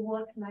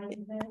work like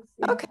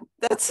this? Okay,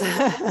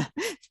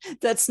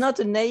 that's not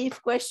a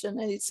naive question,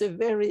 and it's a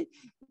very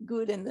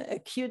good and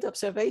acute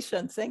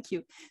observation. Thank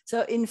you.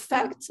 So in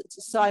fact,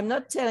 so I'm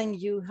not telling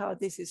you how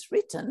this is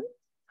written,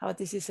 how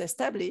this is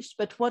established,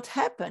 but what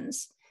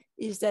happens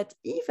is that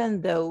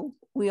even though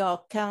we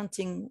are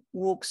counting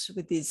walks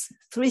with these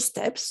 3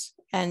 steps,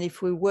 and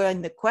if we were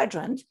in the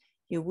quadrant,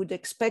 you would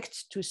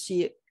expect to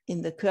see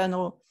in the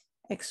kernel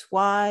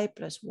xy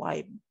plus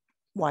y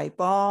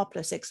bar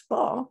plus x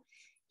bar.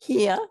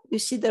 Here you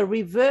see the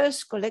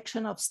reverse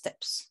collection of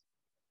steps.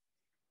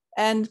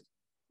 And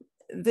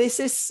this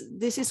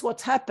is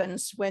what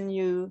happens when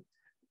you,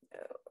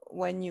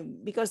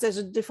 because there's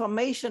a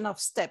deformation of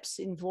steps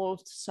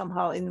involved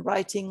somehow in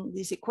writing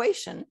this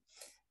equation.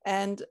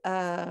 And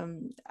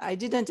I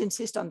didn't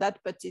insist on that,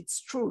 but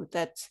it's true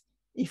that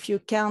if you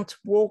count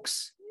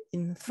walks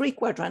in 3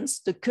 quadrants,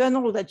 the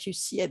kernel that you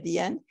see at the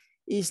end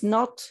is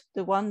not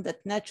the one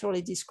that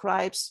naturally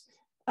describes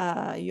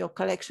your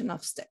collection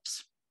of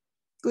steps.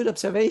 Good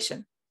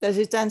observation. Does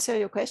it answer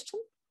your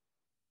question?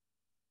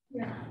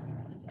 Yeah.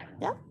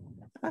 Yeah?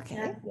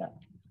 Okay. Yeah.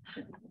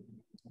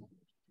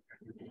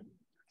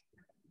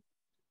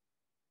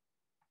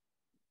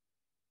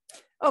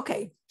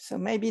 Okay, so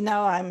maybe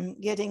now I'm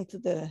getting to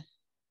the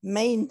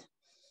main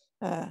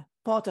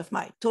part of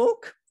my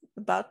talk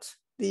about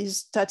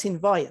these Tutte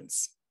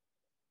invariants.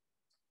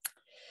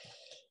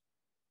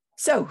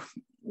 So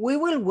we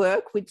will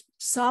work with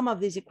some of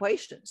these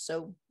equations.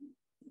 So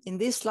in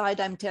this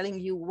slide, I'm telling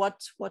you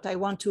what I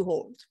want to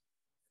hold.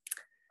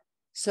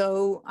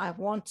 So I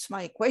want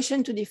my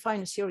equation to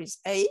define a series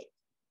A,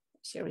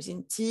 series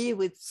in T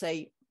with,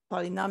 say,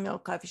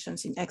 polynomial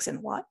coefficients in X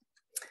and Y.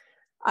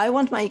 I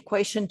want my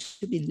equation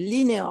to be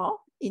linear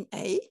in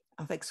A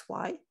of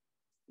XY.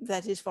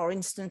 That is, for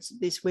instance,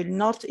 this will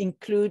not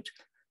include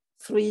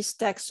 3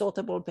 stack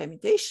sortable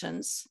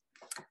permutations.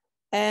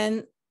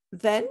 And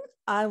then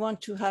I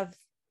want to have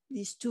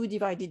these 2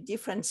 divided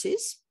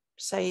differences,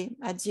 say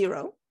at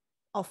 0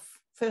 of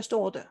first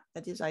order.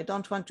 That is, I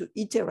don't want to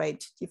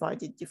iterate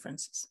divided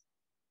differences.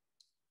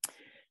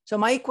 So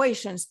my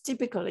equations,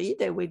 typically,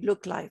 they would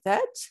look like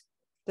that.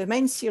 The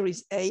main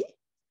series A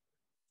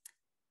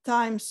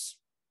times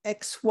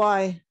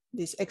XY,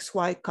 this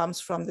XY comes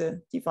from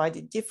the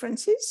divided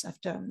differences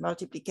after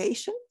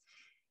multiplication,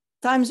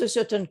 times a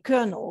certain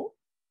kernel,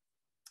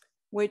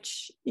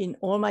 which in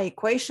all my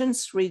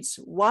equations reads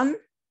 1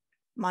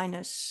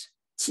 minus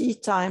T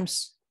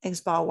times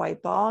X bar Y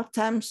bar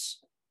times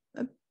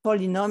a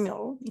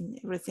polynomial in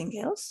everything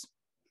else,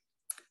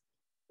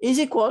 is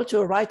equal to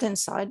a right-hand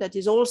side that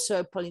is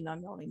also a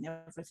polynomial in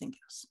everything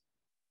else.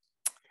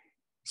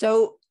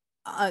 So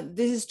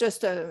this is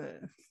just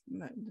the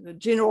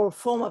general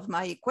form of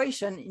my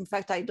equation. In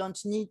fact, I don't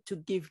need to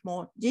give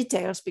more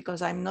details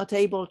because I'm not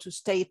able to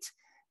state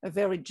a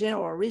very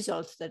general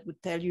result that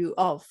would tell you,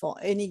 oh, for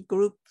any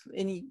group,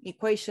 any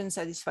equation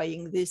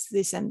satisfying this,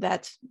 this, and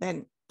that,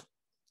 then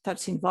Tutte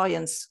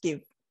invariants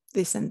give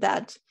this and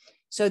that.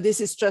 So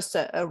this is just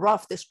a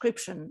rough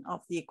description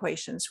of the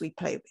equations we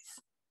play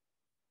with.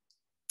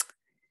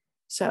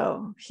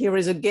 So here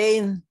is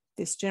again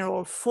this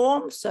general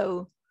form.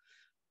 So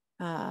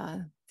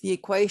the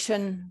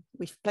equation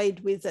we've played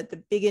with at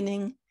the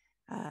beginning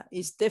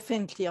is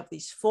definitely of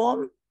this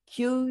form,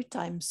 Q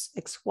times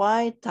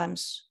XY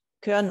times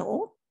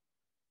kernel.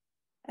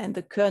 And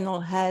the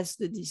kernel has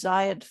the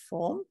desired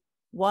form,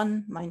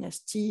 1 minus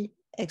T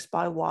X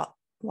by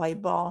Y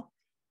bar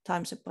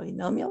times a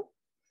polynomial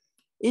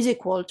is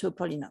equal to a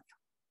polynomial.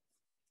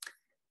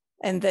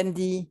 And then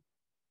the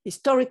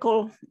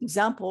historical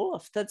example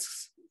of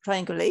Tutte's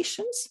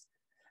triangulations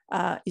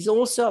is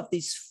also of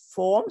this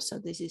form. So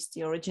this is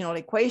the original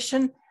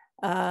equation.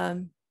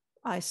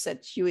 I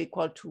set U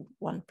equal to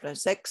 1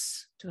 plus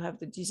X to have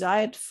the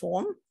desired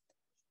form.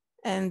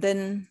 And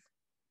then,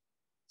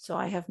 so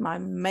I have my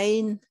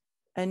main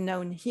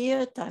unknown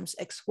here times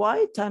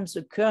XY times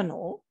the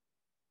kernel,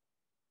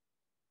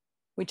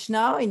 which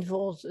now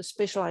involves a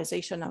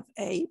specialization of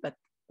A, but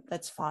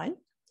that's fine,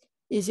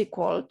 is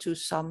equal to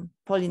some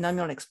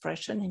polynomial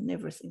expression in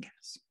everything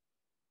else.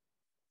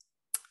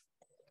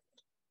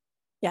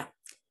 Yeah,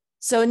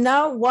 so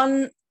now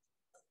one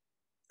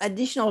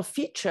additional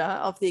feature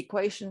of the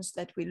equations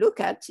that we look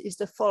at is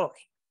the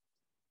following.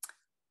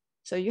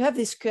 So you have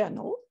this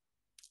kernel,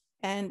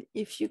 and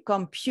if you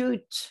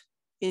compute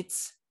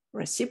its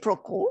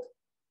reciprocal,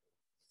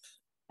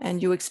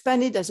 and you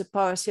expand it as a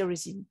power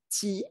series in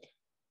T,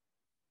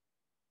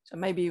 so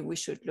maybe we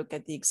should look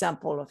at the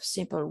example of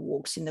simple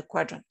walks in the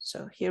quadrant.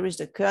 So here is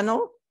the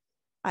kernel.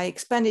 I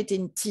expand it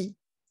in T.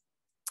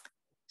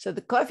 So the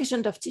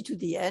coefficient of T to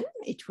the N,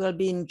 it will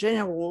be in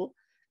general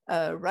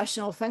a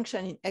rational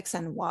function in X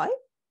and Y.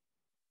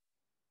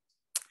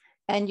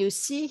 And you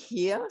see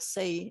here,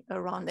 say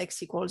around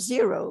X equals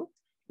 0,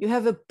 you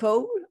have a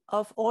pole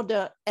of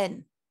order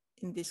N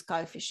in this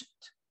coefficient.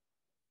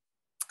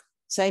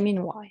 Same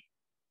in Y.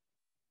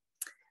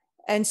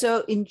 And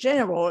so in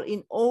general,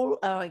 in all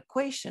our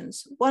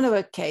equations, 1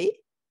 over K,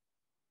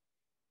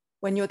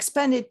 when you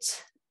expand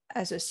it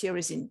as a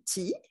series in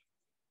T,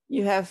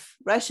 you have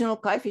rational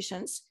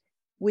coefficients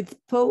with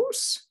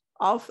poles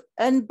of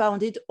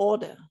unbounded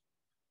order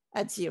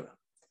at 0.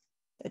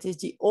 That is,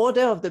 the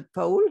order of the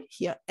pole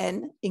here,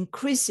 N,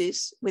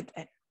 increases with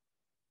N.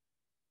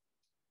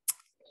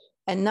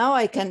 And now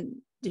I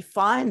can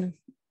define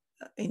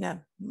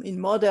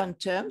in modern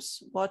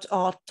terms what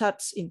are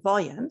Tutte's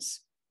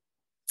invariants.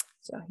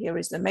 So here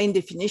is the main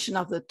definition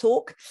of the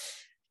talk.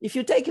 If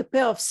you take a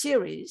pair of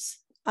series,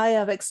 I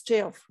have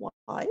xj of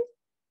y.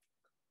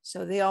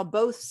 So they are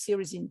both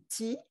series in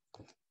T.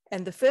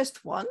 And the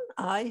first one,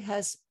 I,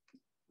 has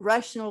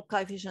rational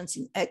coefficients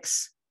in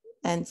X,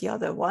 and the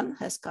other one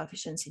has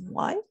coefficients in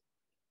Y.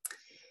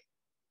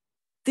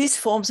 This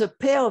forms a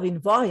pair of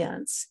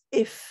invariants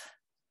if,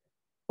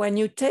 when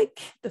you take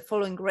the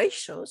following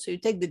ratio, so you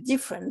take the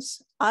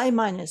difference, I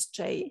minus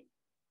j,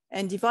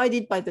 and divide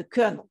it by the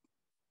kernel.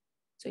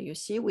 So you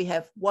see we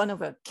have 1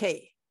 over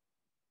K.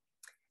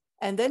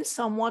 And then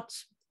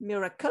somewhat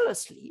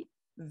miraculously,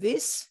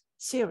 this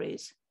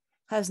series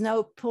has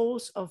now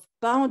poles of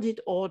bounded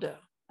order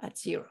at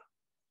 0,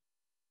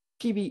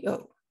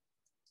 PBO.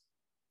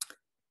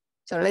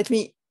 So let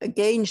me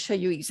again show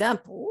you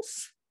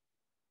examples.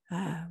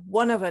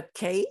 1 over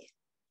K,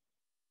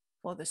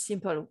 for the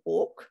simple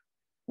walk,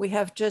 we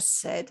have just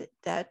said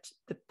that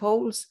the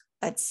poles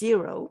at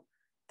 0,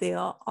 they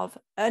are of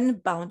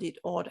unbounded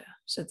order.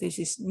 So this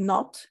is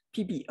not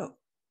PBO.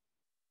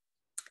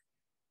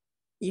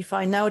 If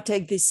I now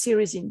take this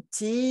series in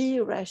T,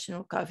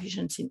 rational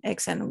coefficients in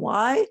X and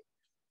Y,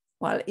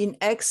 well, in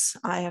X,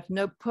 I have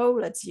no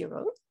pole at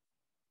 0,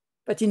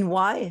 but in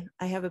Y,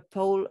 I have a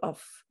pole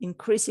of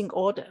increasing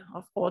order,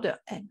 of order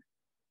N.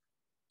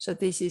 So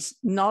this is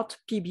not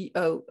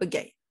PBO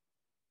again.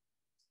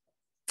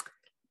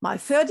 My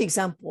third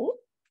example,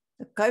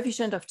 the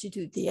coefficient of T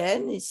to the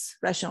N is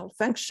rational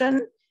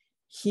function.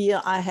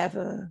 Here I have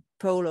a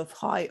pole of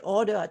high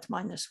order at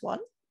 -1,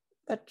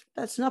 but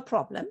that's no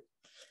problem.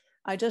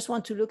 I just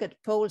want to look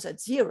at poles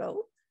at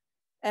 0.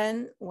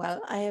 And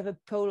well, I have a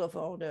pole of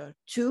order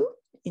 2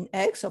 in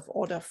X, of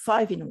order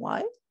 5 in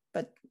Y,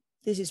 but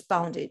this is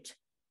bounded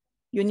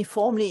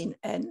uniformly in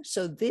N.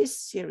 So this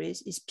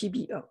series is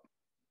PBO.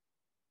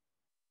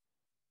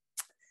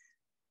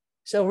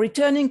 So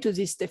returning to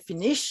this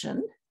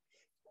definition,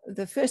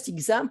 the first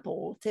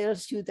example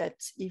tells you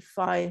that if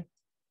I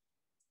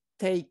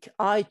take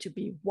I to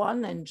be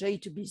 1 and J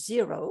to be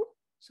 0,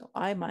 so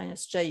I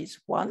minus J is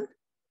 1,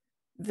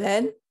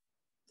 then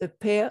the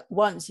pair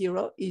 1,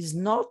 0 is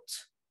not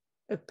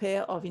a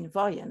pair of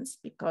invariants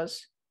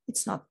because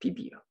it's not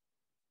PBO.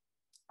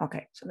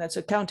 Okay, so that's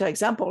a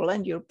counterexample,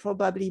 and you'll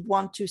probably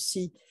want to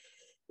see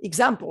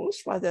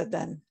examples rather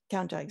than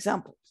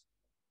counterexamples.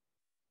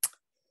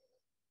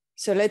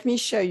 So let me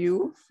show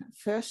you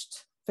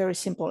first very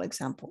simple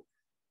example.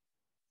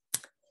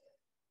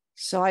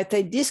 So I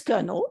take this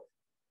kernel,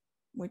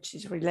 which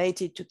is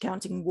related to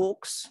counting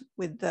walks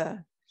with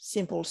the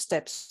simple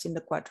steps in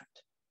the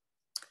quadrant.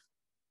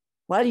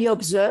 Well, you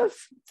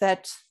observe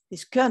that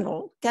this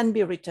kernel can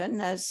be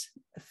written as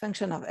a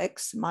function of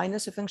X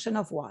minus a function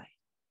of Y.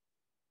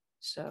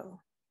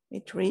 So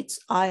it reads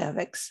I of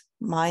X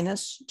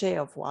minus J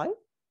of Y.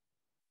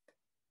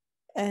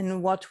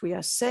 And what we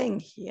are saying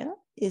here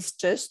is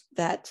just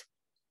that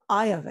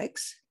I of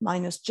X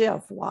minus J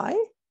of Y,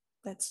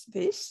 that's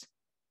this,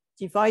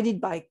 divided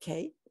by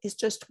K is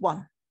just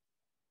 1.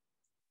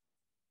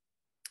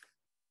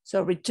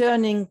 So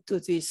returning to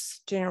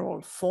this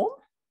general form,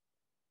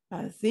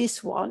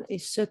 this one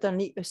is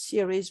certainly a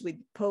series with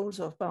poles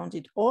of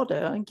bounded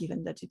order,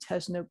 given that it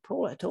has no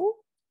pole at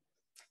all.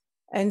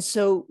 And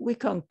so we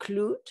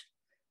conclude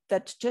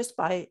that just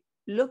by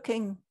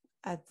looking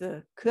at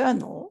the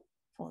kernel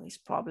for this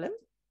problem,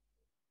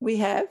 we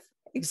have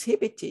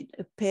exhibited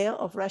a pair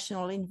of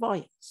rational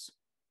invariants.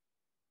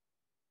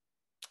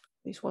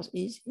 This was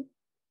easy.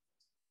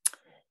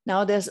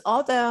 Now there's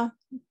other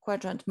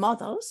quadrant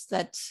models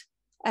that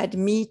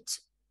admit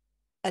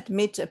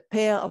a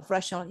pair of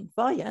rational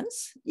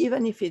invariants,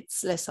 even if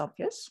it's less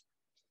obvious.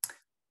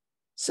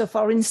 So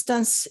for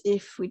instance,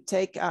 if we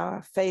take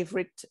our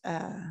favorite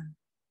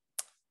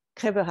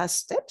Creveras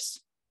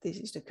steps, this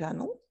is the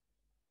kernel.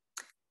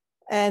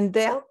 And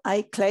there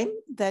I claim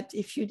that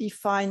if you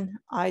define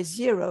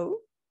I0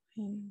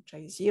 and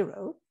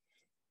J0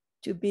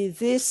 to be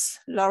this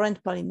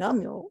Laurent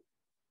polynomial,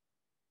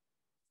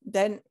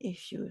 then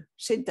if you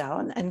sit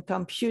down and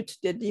compute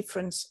the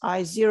difference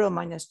I0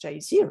 minus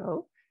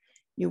J0,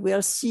 you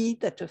will see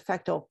that a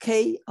factor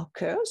K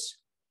occurs.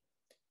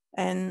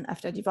 And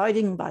after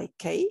dividing by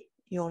K,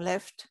 you're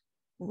left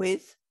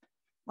with,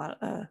 well,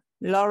 a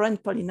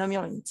Laurent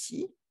polynomial in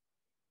T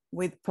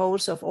with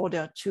poles of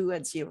order 2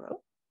 at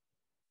 0.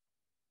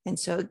 And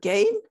so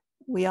again,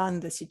 we are in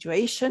the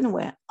situation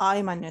where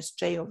I minus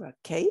J over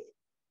K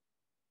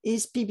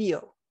is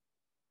PBO.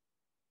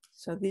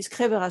 So these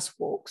Creveras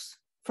walks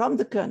from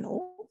the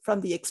kernel,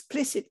 from the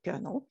explicit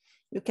kernel,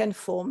 you can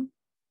form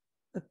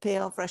a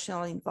pair of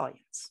rational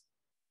invariants.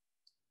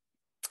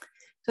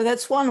 So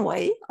that's one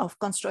way of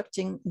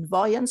constructing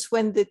invariants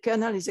when the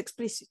kernel is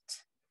explicit.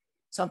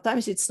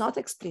 Sometimes it's not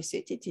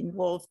explicit, it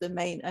involves the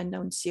main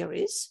unknown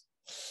series.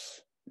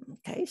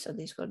 Okay, so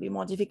this will be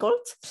more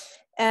difficult.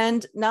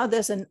 And now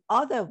there's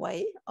another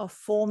way of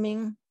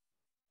forming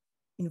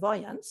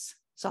invariants,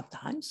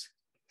 sometimes,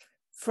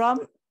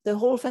 from the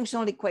whole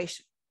functional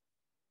equation.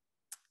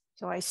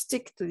 So I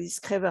stick to these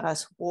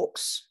Creveras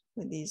walks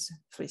with these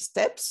 3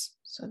 steps.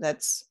 So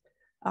that's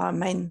our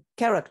main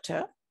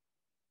character.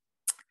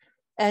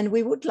 And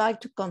we would like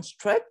to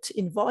construct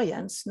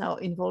invariants now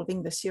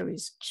involving the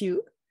series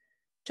Q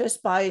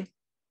just by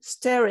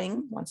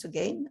staring once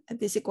again at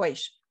this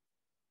equation.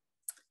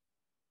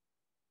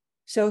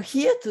 So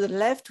here to the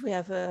left, we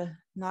have a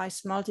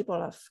nice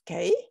multiple of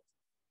K.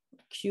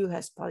 Q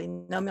has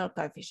polynomial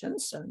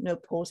coefficients, so no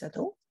poles at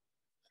all.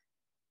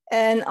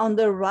 And on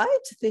the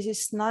right, this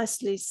is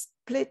nicely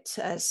split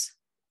as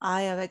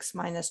I of X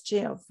minus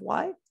J of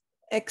Y,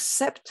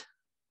 except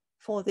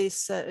for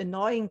this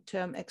annoying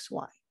term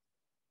XY.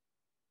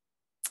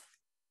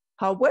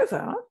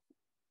 However,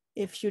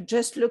 if you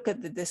just look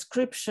at the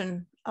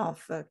description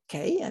of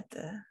K, at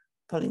the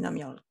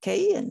polynomial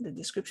K and the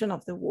description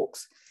of the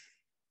walks,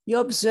 you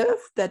observe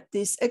that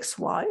this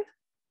XY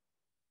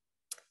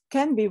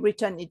can be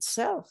written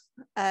itself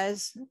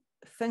as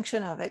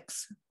function of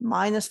x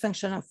minus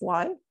function of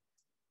y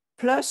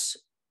plus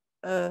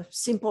a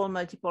simple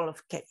multiple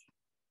of k.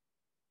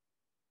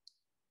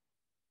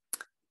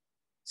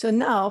 So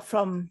now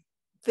from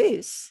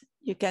this,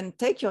 you can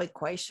take your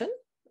equation,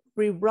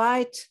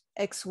 rewrite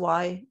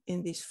xy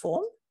in this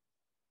form,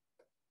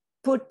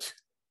 put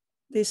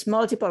this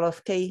multiple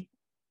of k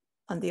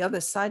on the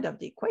other side of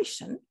the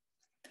equation.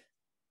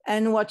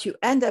 And what you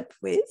end up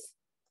with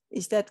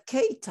is that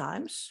k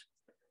times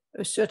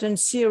a certain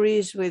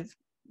series with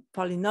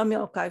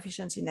polynomial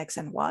coefficients in x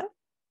and y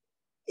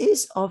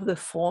is of the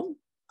form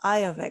I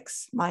of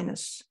x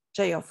minus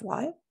j of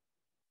y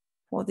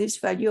for this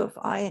value of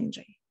I and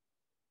j.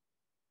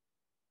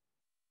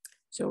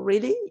 So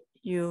really,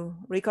 you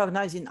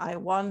recognize in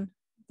I1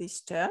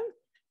 this term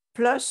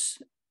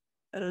plus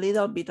a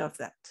little bit of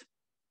that.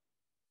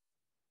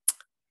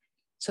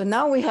 So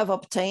now we have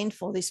obtained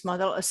for this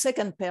model a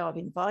second pair of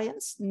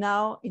invariants,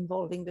 now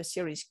involving the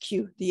series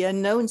Q, the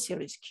unknown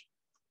series Q.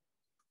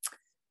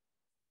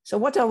 So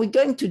what are we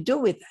going to do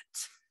with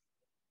that?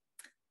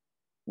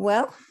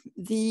 Well,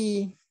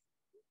 the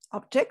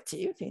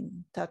objective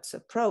in Tutte's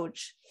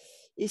approach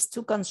is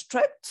to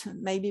construct,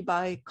 maybe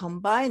by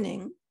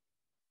combining,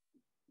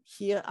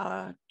 here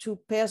are two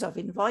pairs of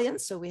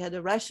invariants. So we had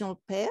a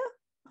rational pair,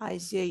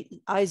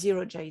 I0,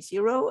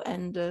 J0,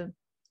 and a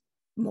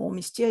more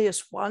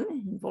mysterious one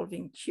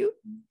involving Q.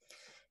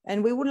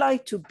 And we would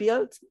like to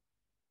build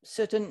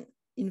certain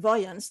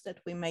invariants that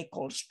we may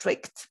call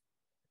strict.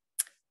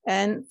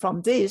 And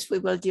from this, we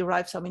will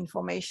derive some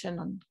information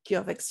on Q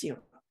of x0.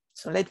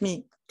 So let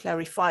me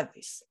clarify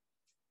this.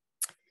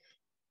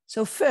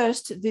 So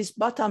first, this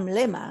bottom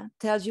lemma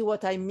tells you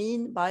what I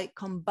mean by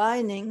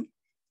combining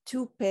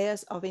two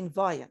pairs of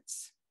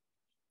invariants.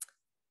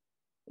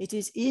 It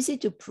is easy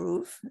to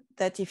prove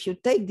that if you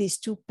take these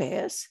two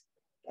pairs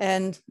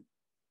and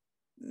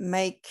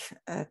make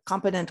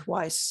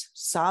component-wise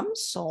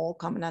sums or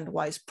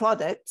component-wise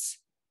products,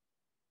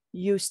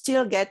 you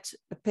still get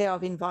a pair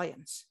of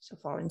invariants. So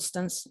for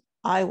instance,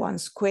 I1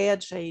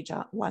 squared,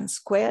 J1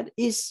 squared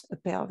is a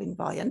pair of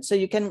invariants. So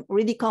you can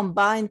really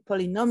combine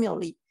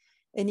polynomially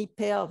any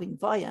pair of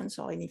invariants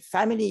or any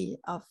family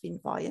of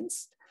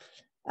invariants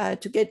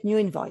to get new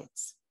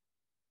invariants.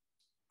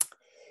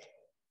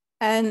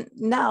 And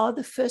now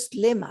the first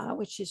lemma,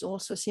 which is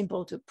also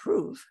simple to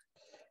prove,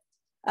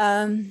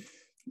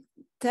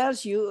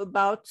 tells you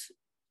about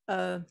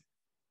a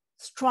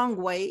strong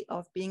way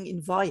of being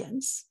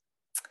invariants.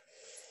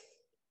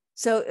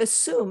 So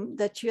assume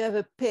that you have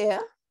a pair,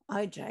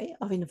 ij,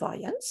 of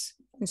invariants.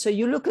 And so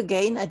you look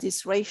again at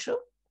this ratio,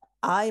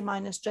 I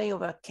minus j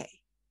over k.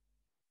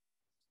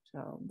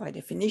 So by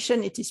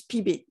definition, it is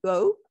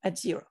PBO at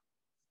 0.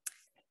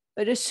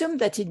 But assume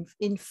that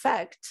in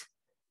fact,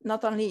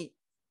 not only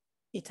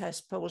it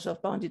has poles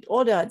of bounded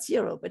order at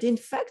 0, but in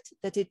fact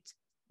that it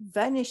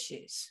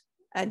vanishes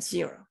at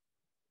 0.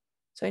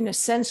 So in a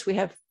sense, we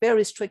have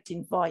very strict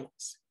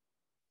invariants.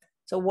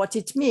 So what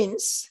it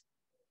means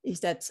is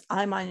that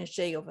I minus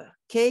j over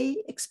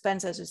k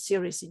expands as a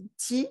series in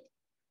T.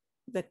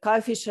 The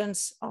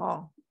coefficients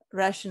are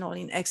rational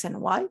in x and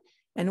y.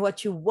 And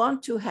what you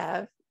want to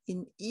have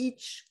in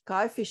each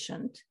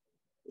coefficient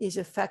is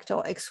a factor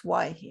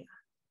xy here.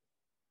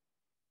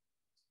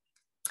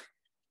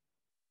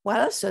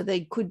 Well, so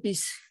they could be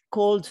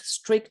called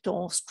strict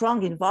or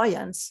strong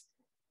invariants,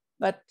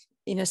 but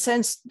in a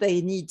sense,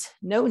 they need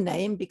no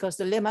name because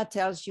the lemma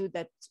tells you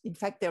that, in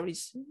fact, there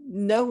is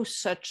no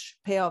such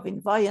pair of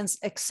invariants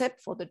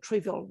except for the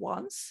trivial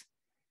ones.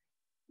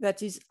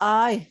 That is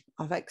I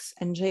of x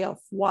and j of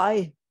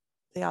y.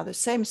 They are the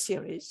same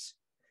series,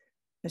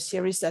 a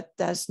series that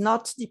does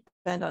not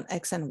depend on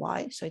x and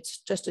y. So it's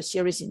just a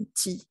series in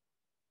T.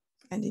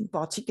 And in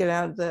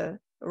particular, the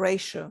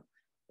ratio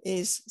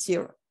is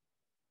 0.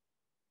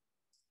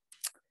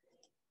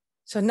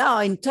 So now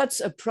in Tutte's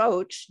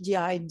approach, the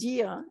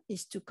idea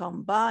is to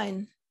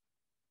combine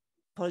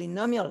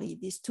polynomially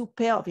these two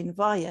pairs of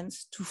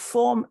invariants to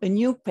form a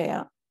new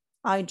pair,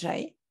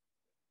 ij,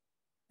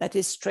 that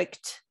is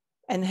strict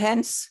and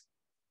hence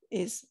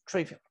is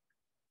trivial.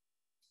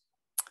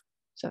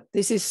 So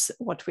this is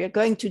what we are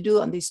going to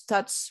do on these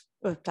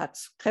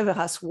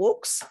Creveras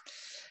walks,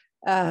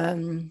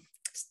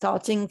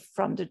 starting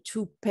from the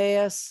two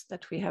pairs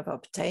that we have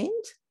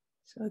obtained.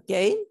 So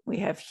again, we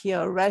have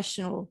here a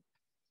rational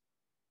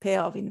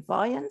pair of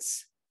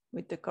invariants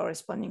with the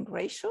corresponding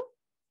ratio.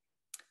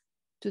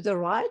 To the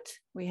right,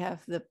 we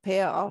have the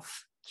pair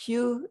of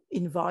Q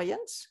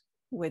invariants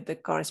with the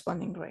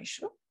corresponding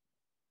ratio.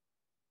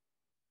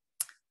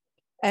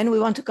 And we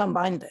want to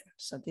combine them.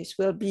 So this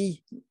will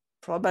be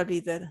probably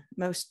the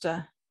most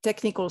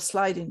technical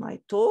slide in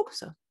my talk,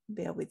 so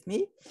bear with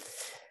me.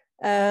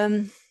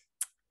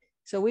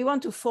 So we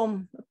want to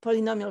form a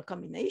polynomial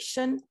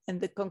combination, and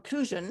the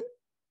conclusion,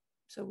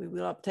 so we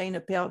will obtain a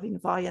pair of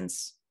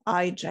invariants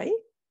ij,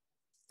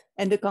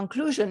 and the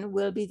conclusion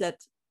will be that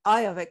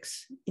I of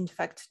x, in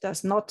fact,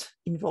 does not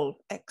involve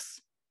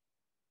x.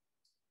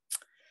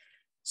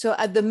 So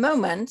at the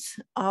moment,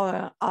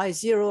 our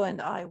I0 and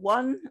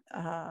I1,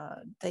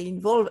 they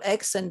involve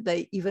X and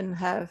they even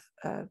have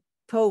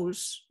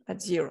poles at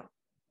 0.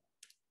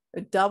 A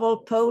double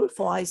pole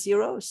for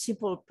I0, a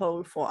simple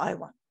pole for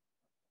I1.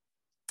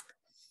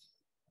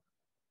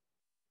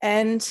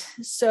 And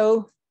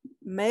so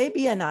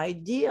maybe an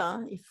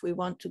idea, if we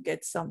want to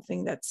get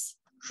something that's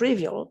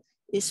trivial,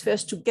 is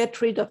first to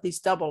get rid of this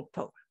double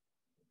pole.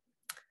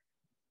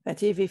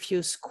 But if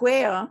you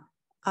square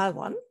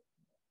I1,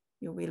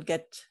 you will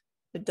get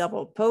a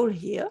double pole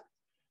here.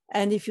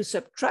 And if you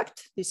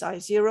subtract this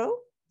I0,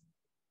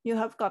 you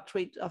have got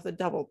rid of the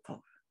double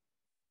pole.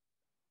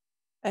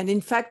 And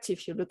in fact,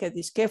 if you look at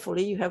this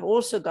carefully, you have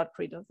also got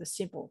rid of the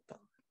simple pole.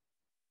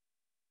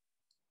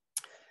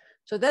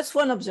 So that's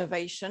one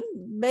observation.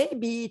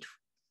 Maybe it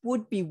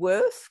would be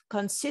worth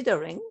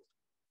considering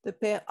the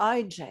pair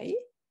ij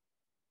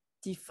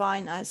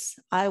defined as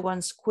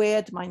I1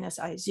 squared minus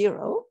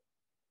I0,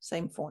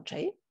 same for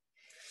j,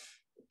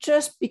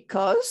 just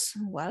because,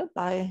 well,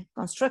 by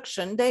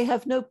construction, they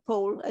have no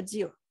pole at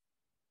 0.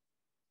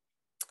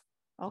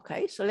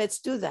 Okay, so let's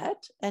do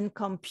that and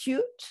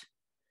compute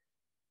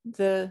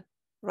the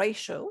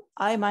ratio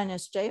I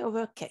minus j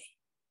over k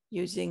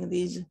using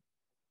these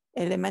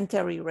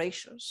elementary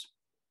ratios.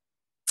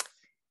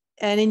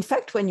 And in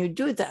fact, when you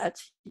do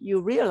that, you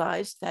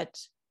realize that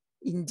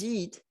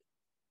indeed,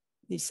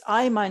 this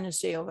I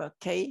minus j over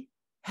k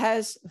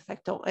has a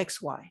factor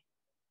xy.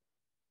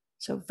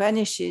 So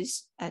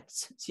vanishes at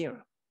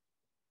 0.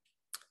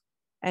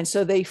 And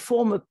so they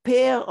form a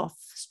pair of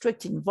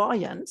strict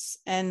invariants.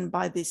 And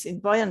by this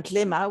invariant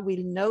lemma,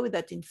 we'll know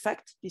that in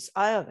fact, this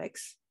I of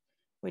x,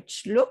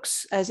 which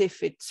looks as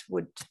if it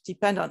would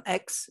depend on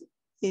x,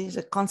 is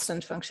a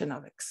constant function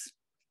of x.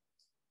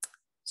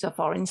 So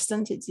for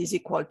instance, it is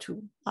equal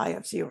to I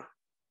of 0.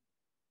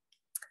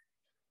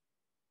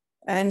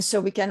 And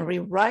so we can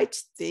rewrite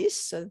this.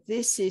 So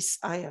this is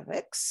I of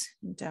x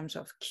in terms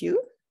of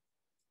q.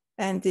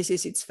 And this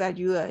is its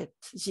value at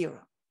 0.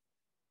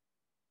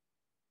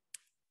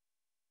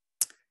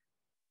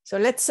 So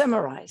let's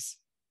summarize.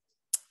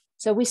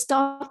 So we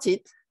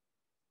started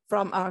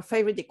from our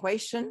favorite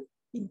equation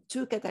in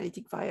 2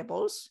 catalytic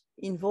variables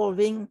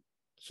involving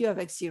q of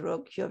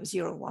x0, q of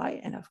 0y,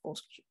 and of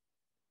course q.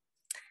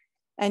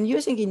 And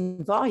using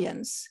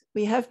invariants,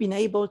 we have been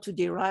able to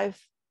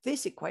derive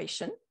this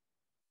equation,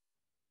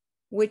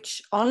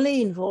 which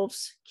only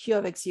involves q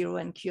of x0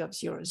 and q of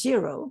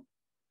 0,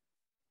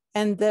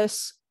 and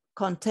thus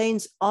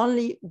contains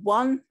only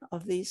one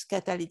of these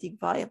catalytic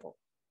variables,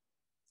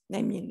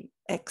 namely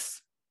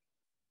x.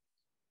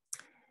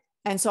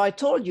 And so I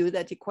told you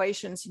that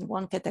equations in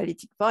one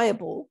catalytic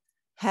variable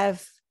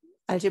have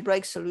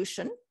algebraic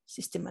solution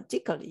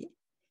systematically.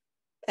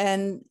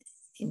 And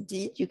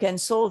indeed, you can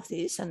solve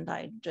this, and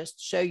I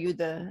just show you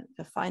the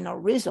final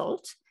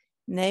result,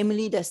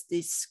 namely that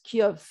this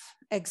q of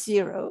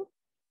x0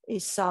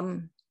 is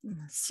some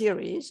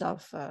series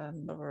of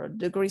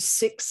degree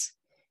 6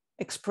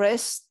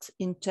 expressed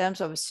in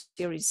terms of a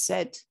series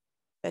Z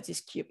that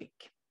is cubic.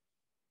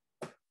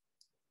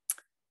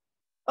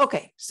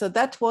 Okay, so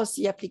that was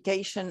the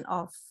application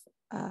of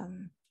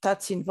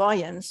Tutte's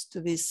invariance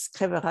to these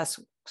Creveras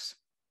works.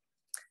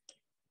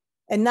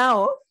 And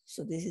now,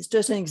 so this is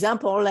just an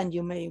example, and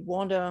you may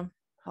wonder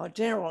how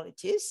general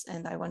it is,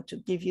 and I want to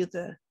give you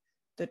the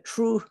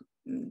true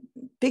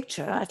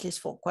picture, at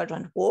least for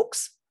quadrant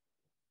walks.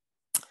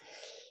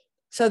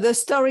 So the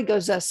story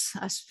goes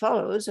as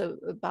follows.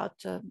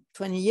 About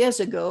 20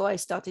 years ago, I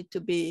started to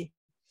be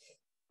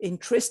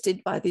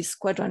interested by these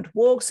quadrant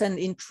walks and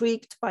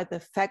intrigued by the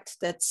fact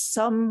that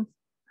some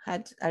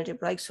had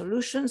algebraic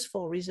solutions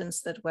for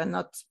reasons that were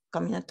not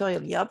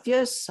combinatorially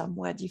obvious, some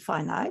were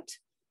definite.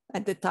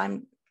 At the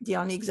time,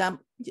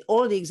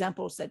 all the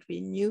examples that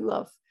we knew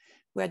of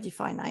were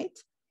definite.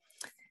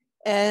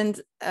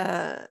 And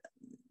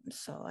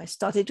so I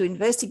started to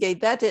investigate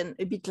that, and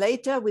a bit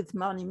later with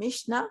Marnie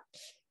Mishna,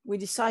 we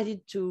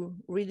decided to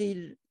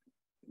really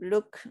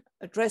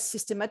address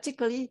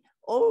systematically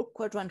all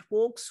quadrant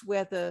walks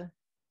where the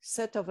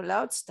set of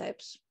allowed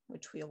steps,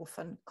 which we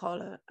often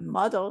call a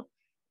model,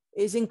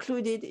 is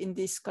included in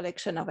this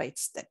collection of 8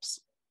 steps.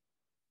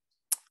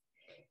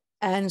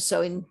 And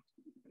so in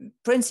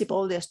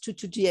principle, there's 2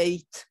 to the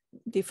 8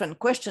 different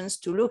questions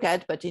to look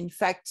at, but in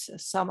fact,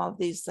 some of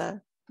these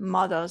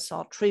models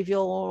are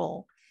trivial,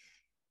 or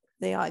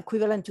they are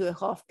equivalent to a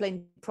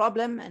half-plane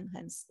problem, and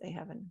hence they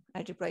have an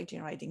algebraic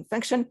generating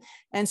function.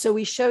 And so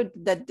we showed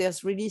that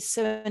there's really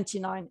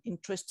 79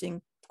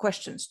 interesting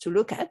questions to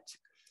look at.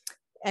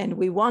 And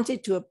we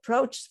wanted to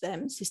approach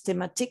them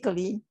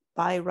systematically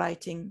by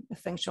writing a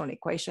functional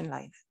equation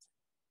like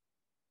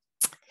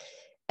that.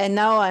 And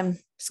now I'm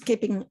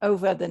skipping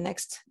over the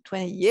next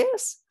 20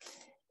 years.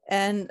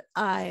 And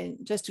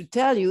just to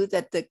tell you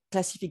that the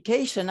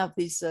classification of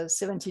these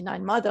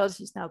 79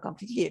 models is now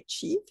completely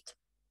achieved.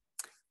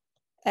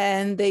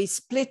 And they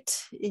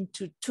split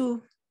into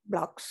 2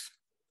 blocks.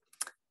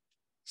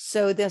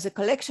 So there's a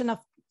collection of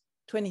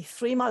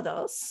 23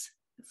 models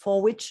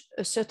for which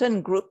a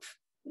certain group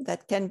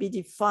that can be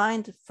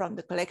defined from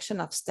the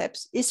collection of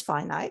steps is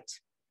finite.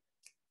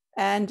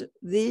 And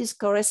these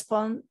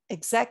correspond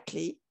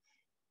exactly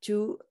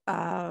to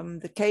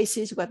the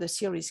cases where the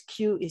series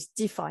Q is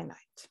definite.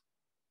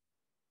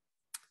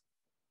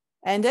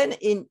 And then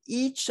in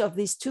each of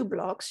these two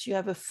blocks, you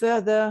have a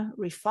further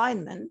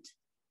refinement.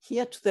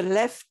 Here to the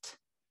left,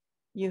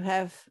 you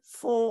have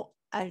 4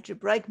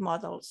 algebraic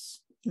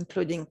models,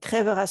 including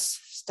Creveras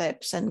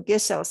steps and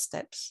Gesell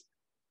steps,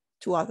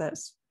 2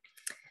 others.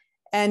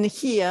 And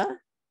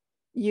here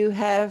you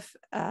have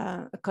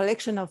a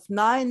collection of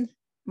 9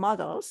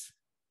 models,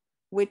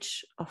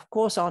 which of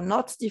course are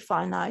not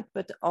definite,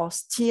 but are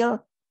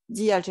still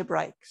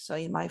d-algebraic. So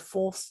in my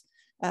 4th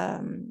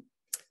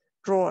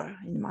drawer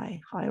in my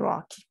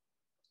hierarchy.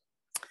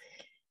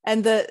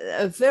 And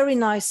a very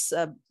nice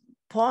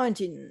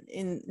point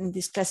in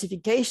this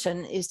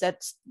classification is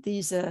that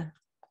these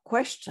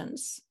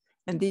questions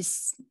and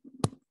these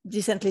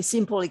decently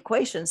simple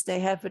equations, they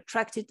have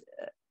attracted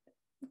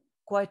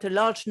quite a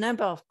large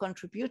number of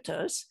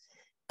contributors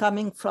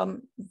coming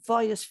from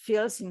various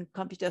fields in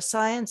computer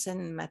science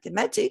and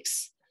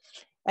mathematics.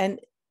 And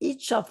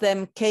each of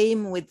them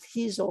came with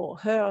his or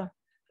her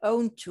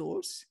own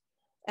tools.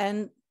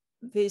 And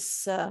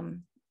this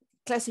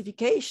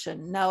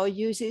classification now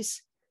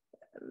uses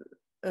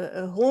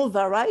a whole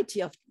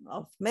variety of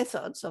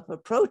methods, of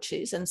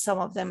approaches, and some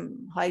of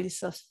them highly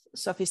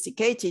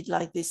sophisticated,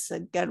 like this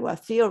Galois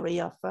theory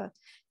of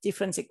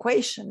difference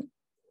equation.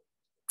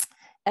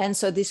 And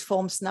so this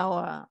forms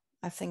now,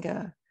 I think,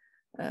 a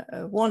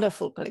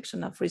wonderful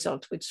collection of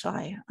results, which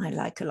I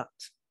like a lot.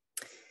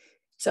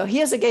 So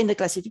here's again the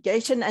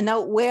classification. And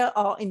now where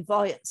are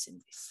invariants in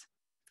this?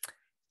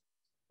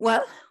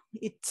 Well,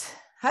 it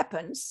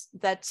happens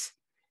that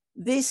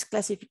this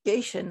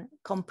classification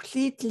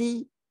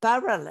completely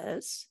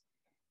parallels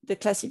the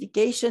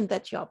classification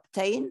that you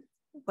obtain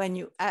when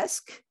you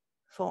ask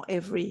for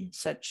every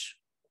such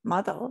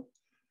model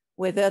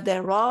whether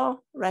there are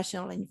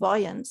rational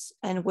invariants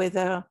and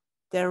whether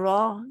there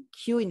are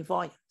Q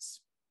invariants.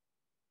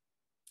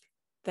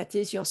 That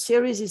is, your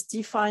series is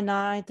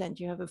definite and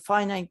you have a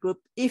finite group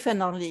if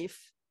and only if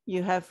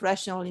you have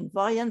rational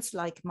invariants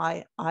like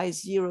my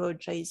I0,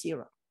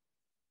 J0.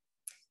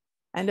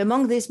 And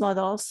among these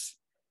models,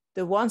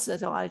 the ones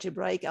that are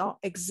algebraic are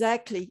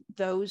exactly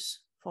those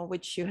for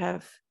which you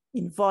have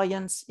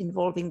invariants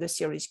involving the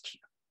series Q.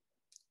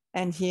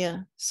 And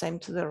here, same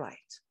to the right.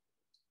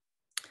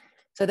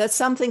 So that's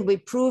something we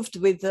proved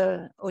with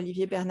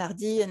Olivier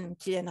Bernardi and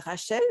Kylian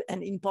Rachel.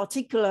 And in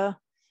particular,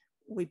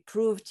 we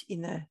proved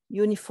in a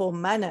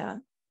uniform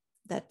manner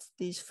that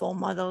these 4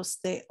 models,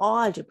 they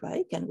are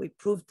algebraic. And we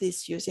proved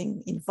this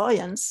using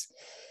invariants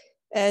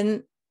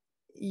and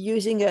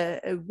using a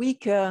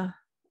weaker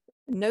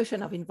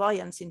notion of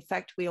invariance. In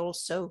fact, we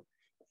also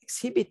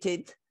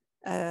exhibited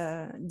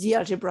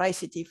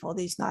d-algebraicity for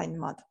these 9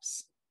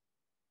 models.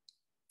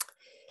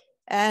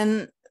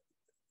 And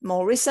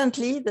more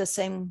recently, the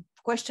same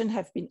question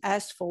have been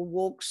asked for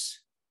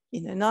walks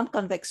in a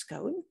non-convex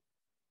cone,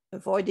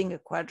 avoiding a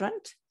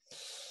quadrant.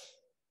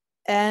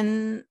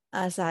 And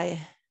as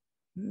I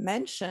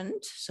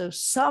mentioned, so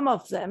some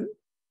of them,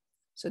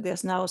 so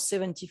there's now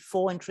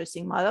 74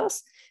 interesting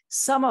models,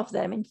 some of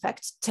them, in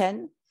fact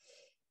 10,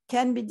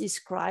 can be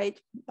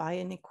described by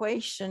an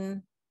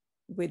equation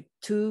with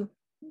 2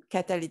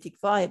 catalytic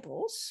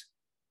variables.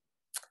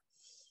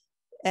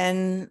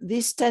 And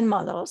these 10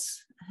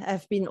 models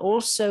have been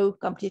also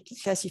completely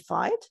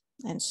classified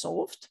and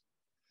solved.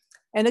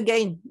 And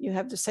again, you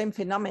have the same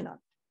phenomenon.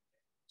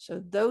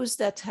 So those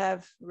that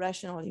have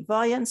rational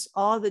invariants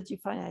are the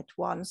definite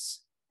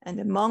ones, and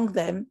among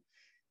them,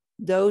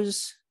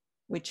 those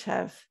which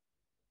have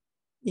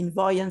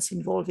invariants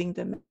involving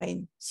the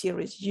main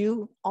series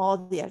U are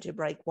the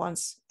algebraic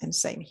ones, and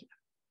same here.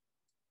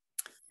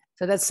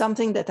 So that's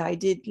something that I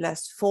did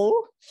last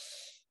fall.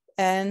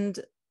 And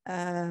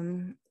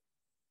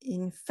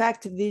in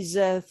fact, these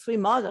 3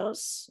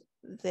 models,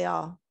 they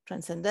are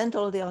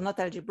transcendental, they are not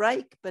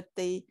algebraic, but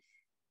they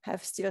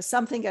have still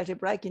something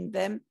algebraic in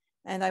them.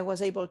 And I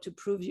was able to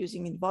prove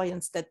using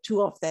invariants that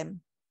 2 of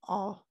them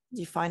are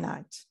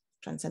definite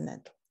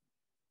transcendental.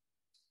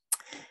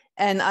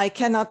 And I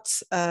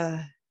cannot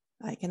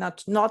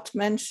not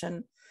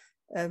mention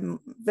a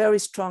very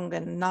strong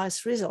and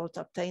nice result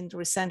obtained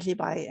recently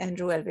by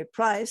Andrew L.V.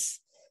 Price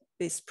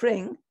this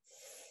spring,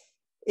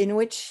 in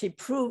which he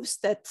proves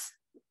that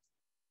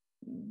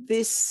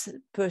this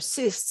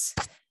persists,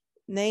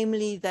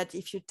 namely that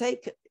if you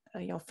take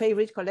your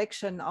favorite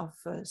collection of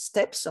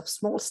steps, of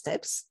small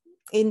steps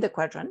in the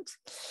quadrant,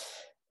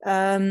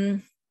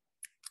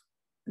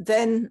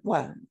 then,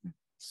 well,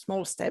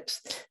 small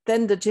steps,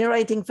 then the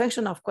generating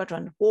function of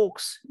quadrant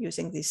walks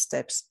using these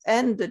steps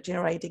and the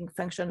generating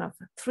function of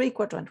 3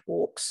 quadrant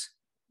walks,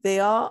 they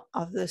are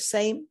of the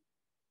same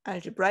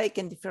algebraic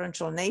and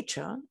differential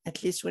nature,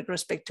 at least with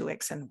respect to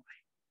X and Y.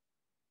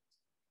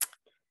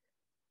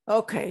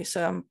 Okay,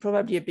 so I'm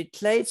probably a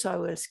bit late, so I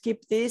will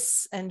skip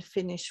this and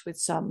finish with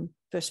some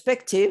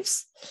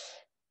perspectives.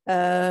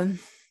 There's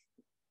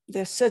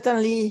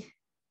certainly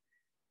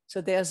So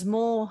there's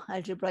more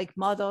algebraic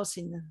models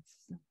in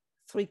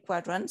 3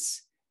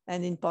 quadrants.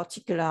 And in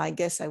particular, I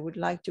guess I would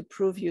like to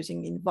prove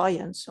using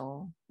invariants,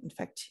 or in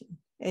fact,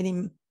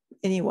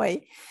 any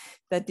way,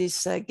 that these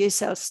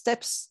Gesell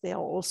steps, they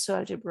are also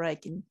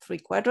algebraic in 3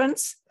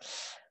 quadrants.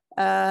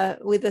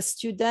 With a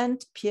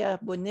student, Pierre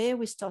Bonnet,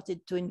 we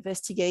started to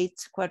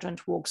investigate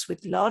quadrant walks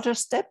with larger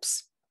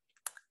steps.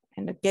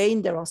 And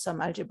again, there are some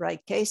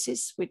algebraic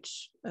cases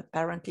which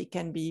apparently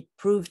can be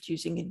proved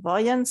using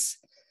invariants.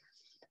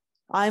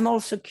 I'm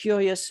also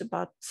curious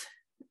about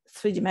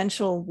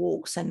 3-dimensional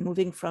walks and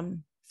moving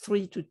from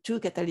 3 to 2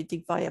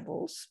 catalytic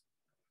variables.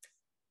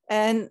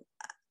 And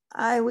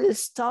I will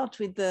start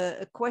with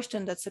a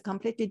question that's a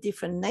completely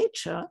different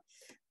nature.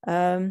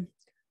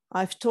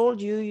 I've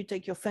told you, you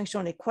take your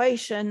functional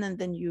equation and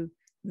then you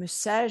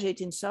massage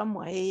it in some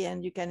way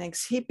and you can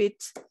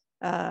exhibit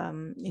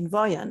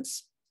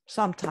invariants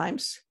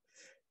sometimes.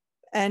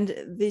 And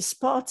this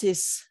part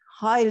is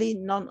highly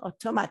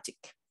non-automatic.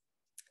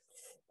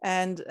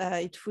 And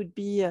it would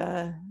be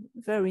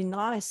very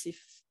nice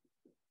if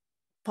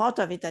part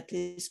of it at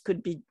least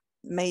could be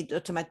made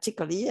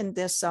automatically. And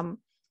there's some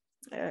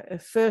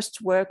first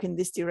work in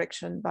this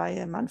direction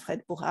by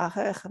Manfred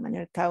Buchacher,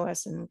 Manuel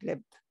Kauas, and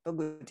Gleb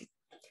Bogudi.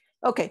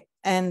 Okay,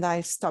 and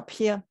I stop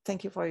here.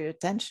 Thank you for your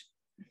attention.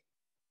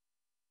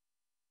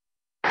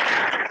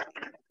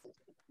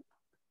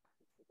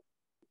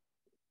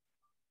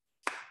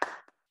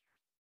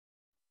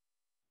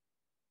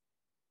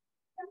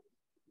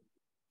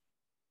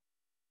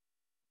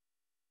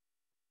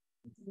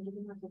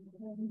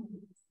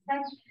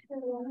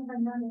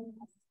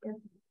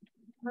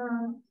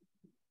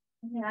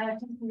 Yeah, I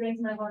just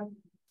raised my voice.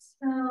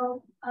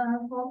 So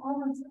for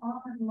almost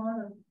all the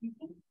models,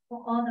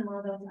 for all the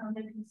models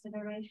under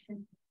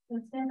consideration,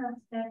 the set of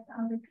steps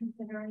under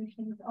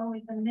consideration is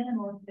always a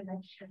minimal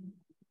selection,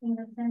 in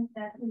the sense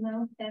that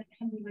no step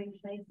can be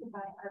replaced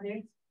by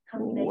others.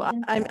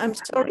 I'm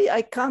sorry,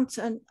 I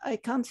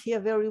can't hear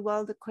very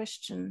well the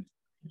question.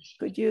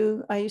 Could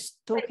you, are you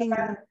talking in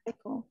the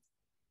echo?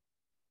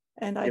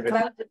 And I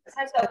can't.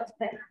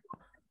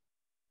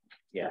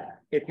 Yeah,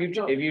 if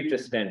you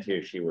just stand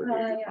here, she would be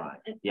fine.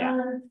 Yeah.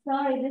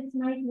 Sorry, this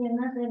might be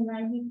another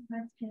naive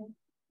question.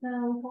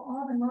 So for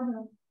all the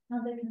models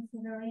under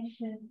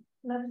consideration,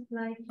 looks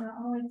like you're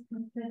always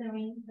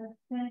considering the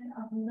set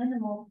of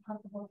minimal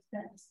possible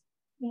steps,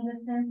 in the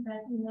sense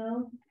that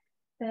no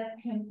step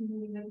can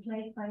be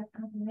replaced by a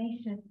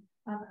combination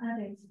of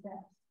other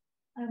steps.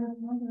 I was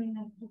wondering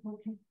if people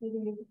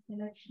consider the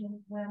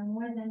selection where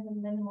more than the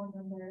minimal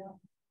number of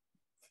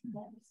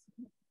steps.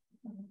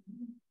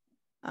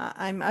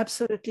 I'm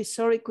absolutely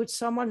sorry. Could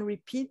someone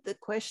repeat the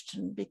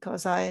question,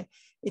 because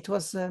it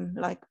was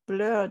like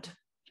blurred.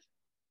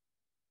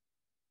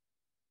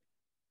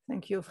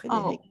 Thank you,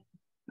 Frédéric. Oh.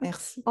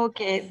 Merci.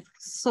 Okay,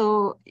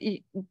 so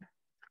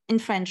in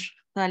French,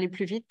 ça va aller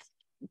plus vite.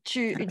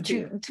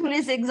 Tous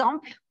les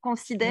exemples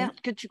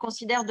que tu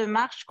considères de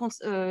marche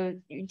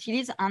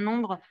utilisent un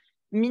nombre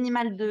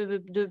minimal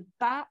de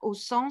pas, au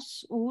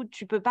sens où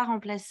tu ne peux pas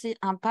remplacer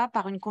un pas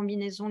par une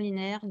combinaison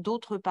linéaire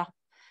d'autres pas.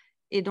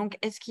 Et donc,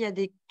 est-ce qu'il y a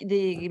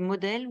des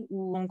modèles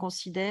où on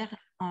considère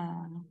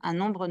un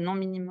nombre non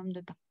minimum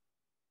de pas?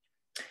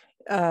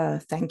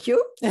 Thank you.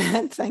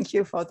 Thank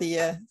you for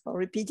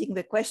repeating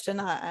the question.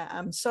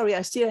 I'm sorry,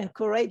 I still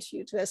encourage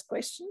you to ask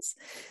questions.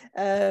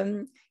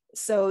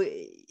 So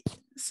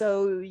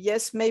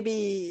yes,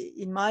 maybe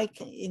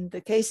in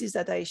the cases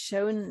that I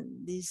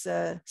shown, these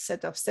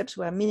set of steps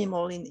were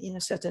minimal in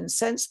a certain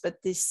sense,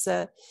 but this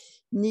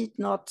need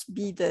not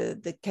be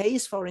the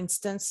case. For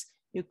instance,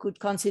 you could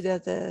consider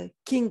the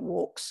king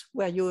walks,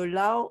 where you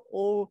allow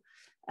all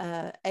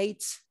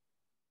 8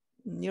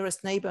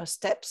 nearest neighbor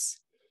steps.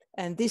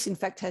 And this, in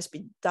fact, has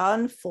been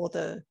done for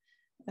the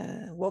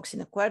walks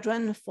in a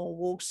quadrant, for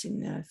walks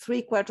in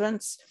 3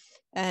 quadrants.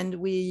 And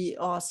we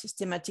are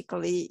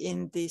systematically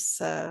in this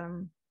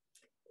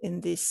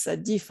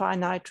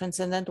definite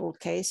transcendental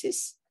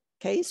case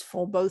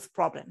for both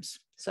problems.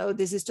 So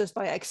this is just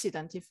by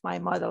accident if my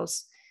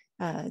models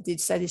did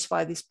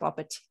satisfy this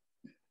property.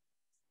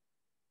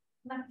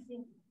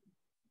 Merci.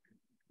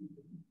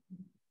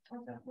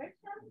 Other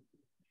question?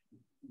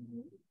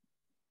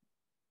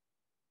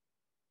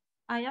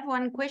 I have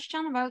one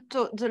question about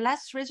the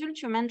last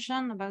result you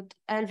mentioned about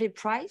LV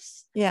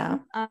price. Yeah.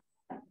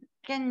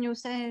 Can you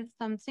say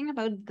something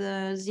about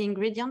the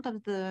ingredient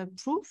of the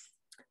proof?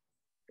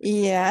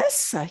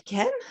 Yes, I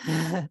can.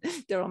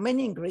 There are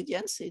many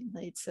ingredients.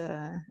 It's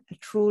a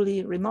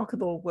truly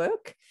remarkable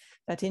work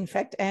that, in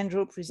fact,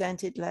 Andrew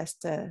presented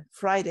last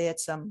Friday at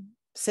some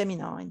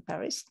seminar in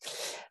Paris.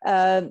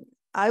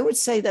 I would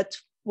say that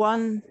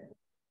one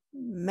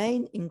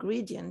main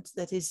ingredient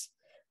that is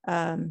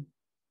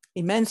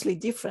immensely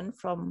different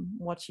from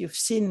what you've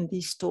seen in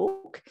this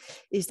talk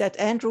is that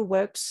Andrew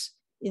works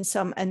in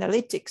some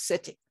analytic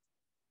setting.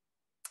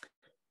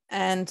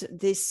 And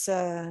this,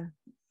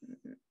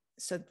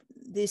 so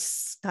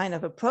this kind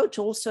of approach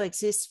also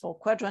exists for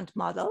quadrant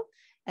model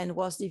and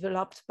was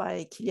developed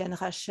by Kilian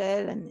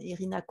Rachel and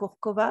Irina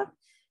Kurkova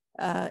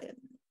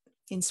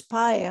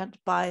inspired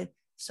by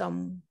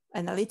some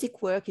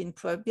analytic work in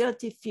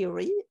probability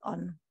theory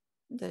on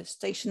the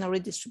stationary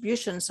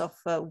distributions of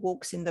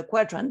walks in the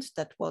quadrant.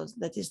 That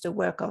is the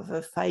work of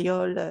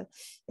Fayol,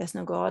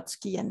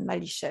 Jasnogorodsky, and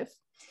Malichev.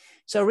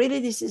 So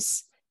really,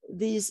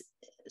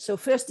 so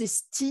first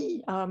this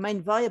t, our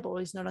main variable,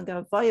 is no longer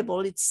a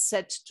variable. It's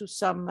set to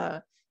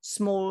some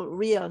small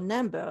real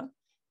number,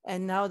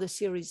 and now the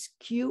series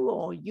q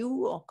or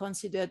u are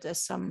considered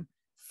as some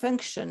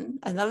function,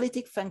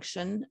 analytic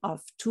function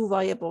of two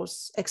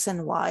variables x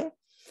and y.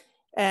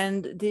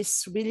 And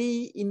this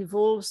really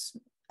involves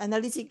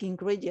analytic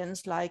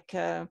ingredients like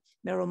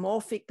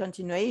meromorphic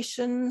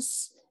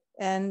continuations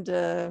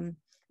and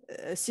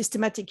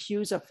systematic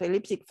use of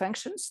elliptic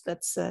functions.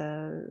 That's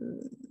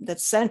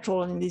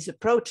central in these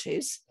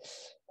approaches.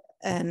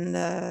 And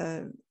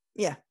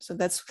yeah,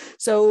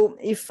 so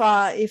if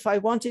I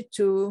wanted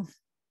to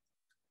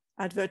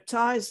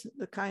advertise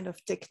the kind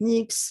of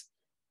techniques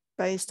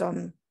based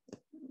on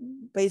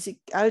basic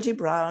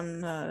algebra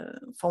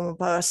and formal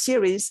power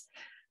series,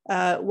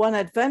 one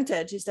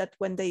advantage is that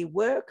when they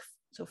work,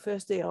 so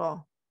first they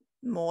are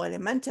more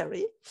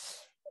elementary,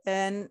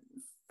 and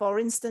for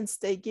instance,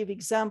 they give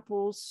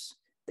examples,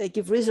 they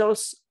give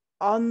results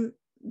on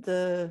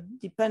the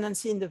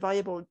dependency in the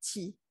variable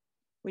t,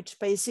 which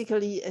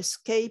basically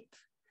escape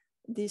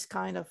these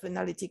kind of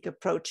analytic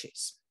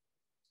approaches.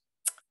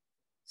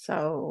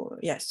 So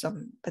yes,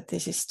 but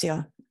this is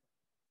still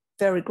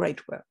very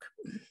great work.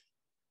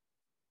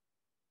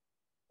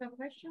 So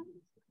questions?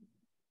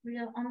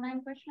 Real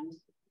online questions?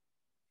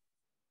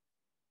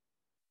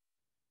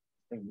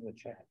 In the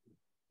chat.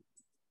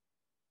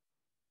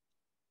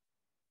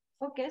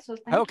 Okay, so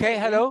thank you. Okay,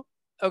 hello.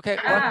 Okay.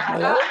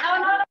 Hello.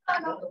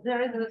 No.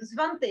 There is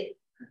Svante.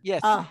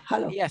 Yes.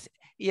 Hello.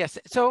 Yes.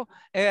 So,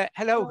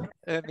 hello,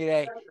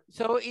 Mireille.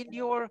 So, in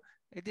your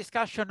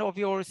discussion of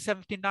your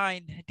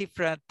 79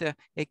 different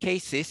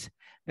cases,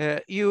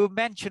 you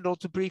mentioned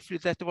also briefly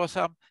that there was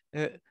some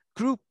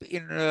group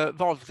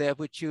involved there,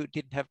 which you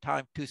didn't have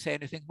time to say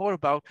anything more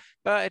about.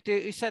 But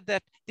you said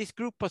that this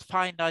group was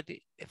finite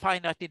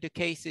in the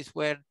cases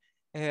when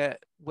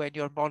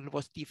your model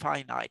was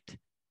definite,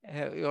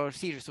 your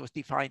series was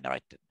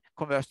definite.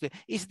 Conversely,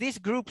 is this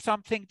group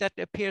something that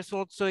appears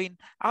also in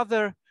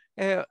other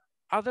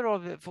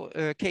of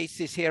the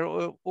cases here,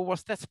 or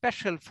was that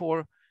special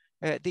for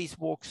these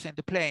walks in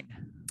the plane?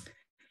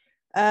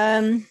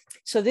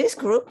 So these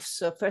groups,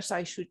 so first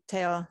I should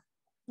tell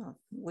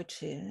which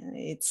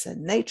its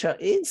nature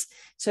is.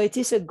 So it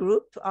is a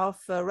group of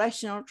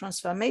rational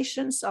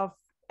transformations of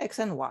x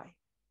and y.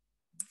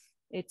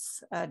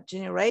 It's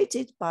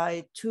generated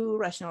by two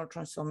rational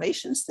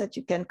transformations that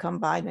you can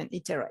combine and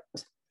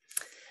iterate.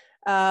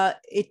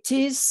 It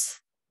is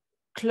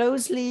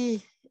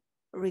closely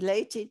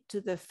related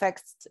to the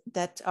fact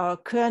that our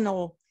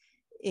kernel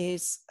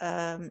is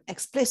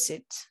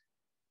explicit.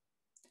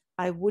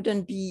 I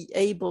wouldn't be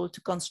able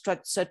to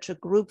construct such a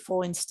group,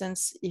 for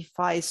instance, if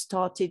I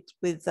started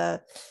with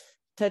the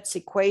Tutte's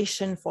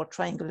equation for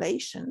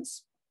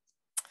triangulations.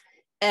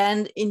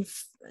 And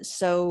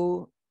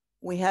so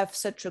we have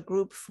such a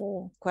group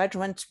for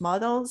quadrant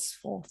models,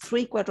 for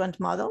 3 quadrant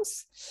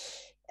models.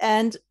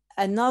 And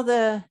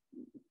another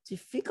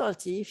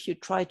difficulty, if you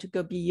try to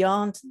go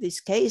beyond these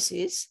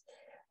cases,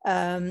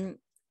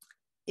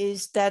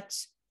 is that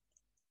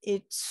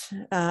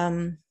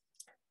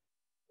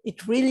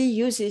it really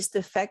uses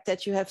the fact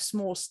that you have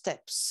small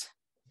steps.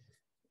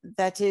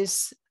 That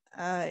is,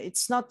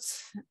 it's not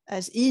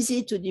as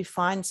easy to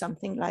define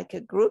something like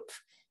a group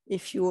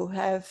if you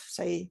have,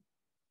 say,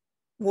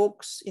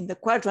 walks in the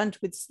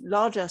quadrant with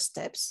larger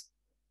steps.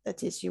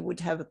 That is, you would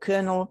have a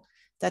kernel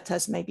that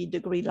has maybe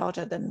degree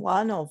larger than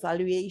 1 or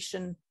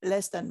valuation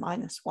less than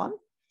 -1.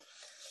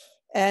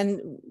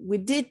 And we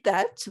did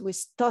that. We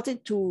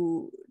started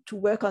to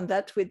work on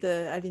that with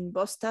Aline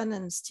Bostan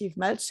and Steve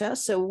Melcher.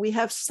 So we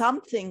have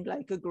something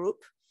like a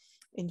group.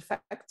 In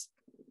fact,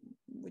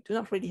 we do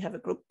not really have a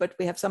group, but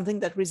we have something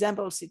that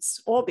resembles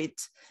its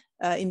orbit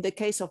in the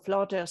case of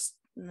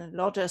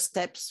larger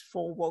steps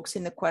for walks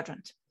in the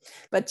quadrant.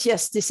 But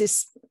yes, this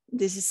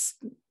is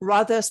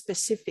rather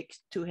specific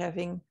to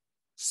having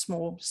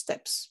small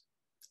steps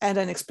and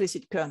an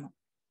explicit kernel.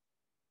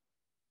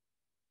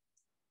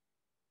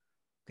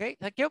 Okay,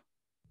 thank you.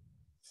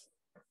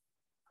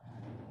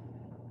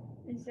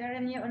 Is there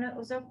any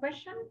other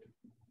question?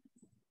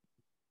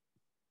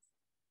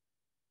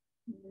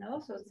 No,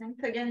 so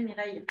thanks again,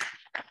 Mireille.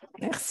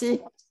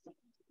 Merci.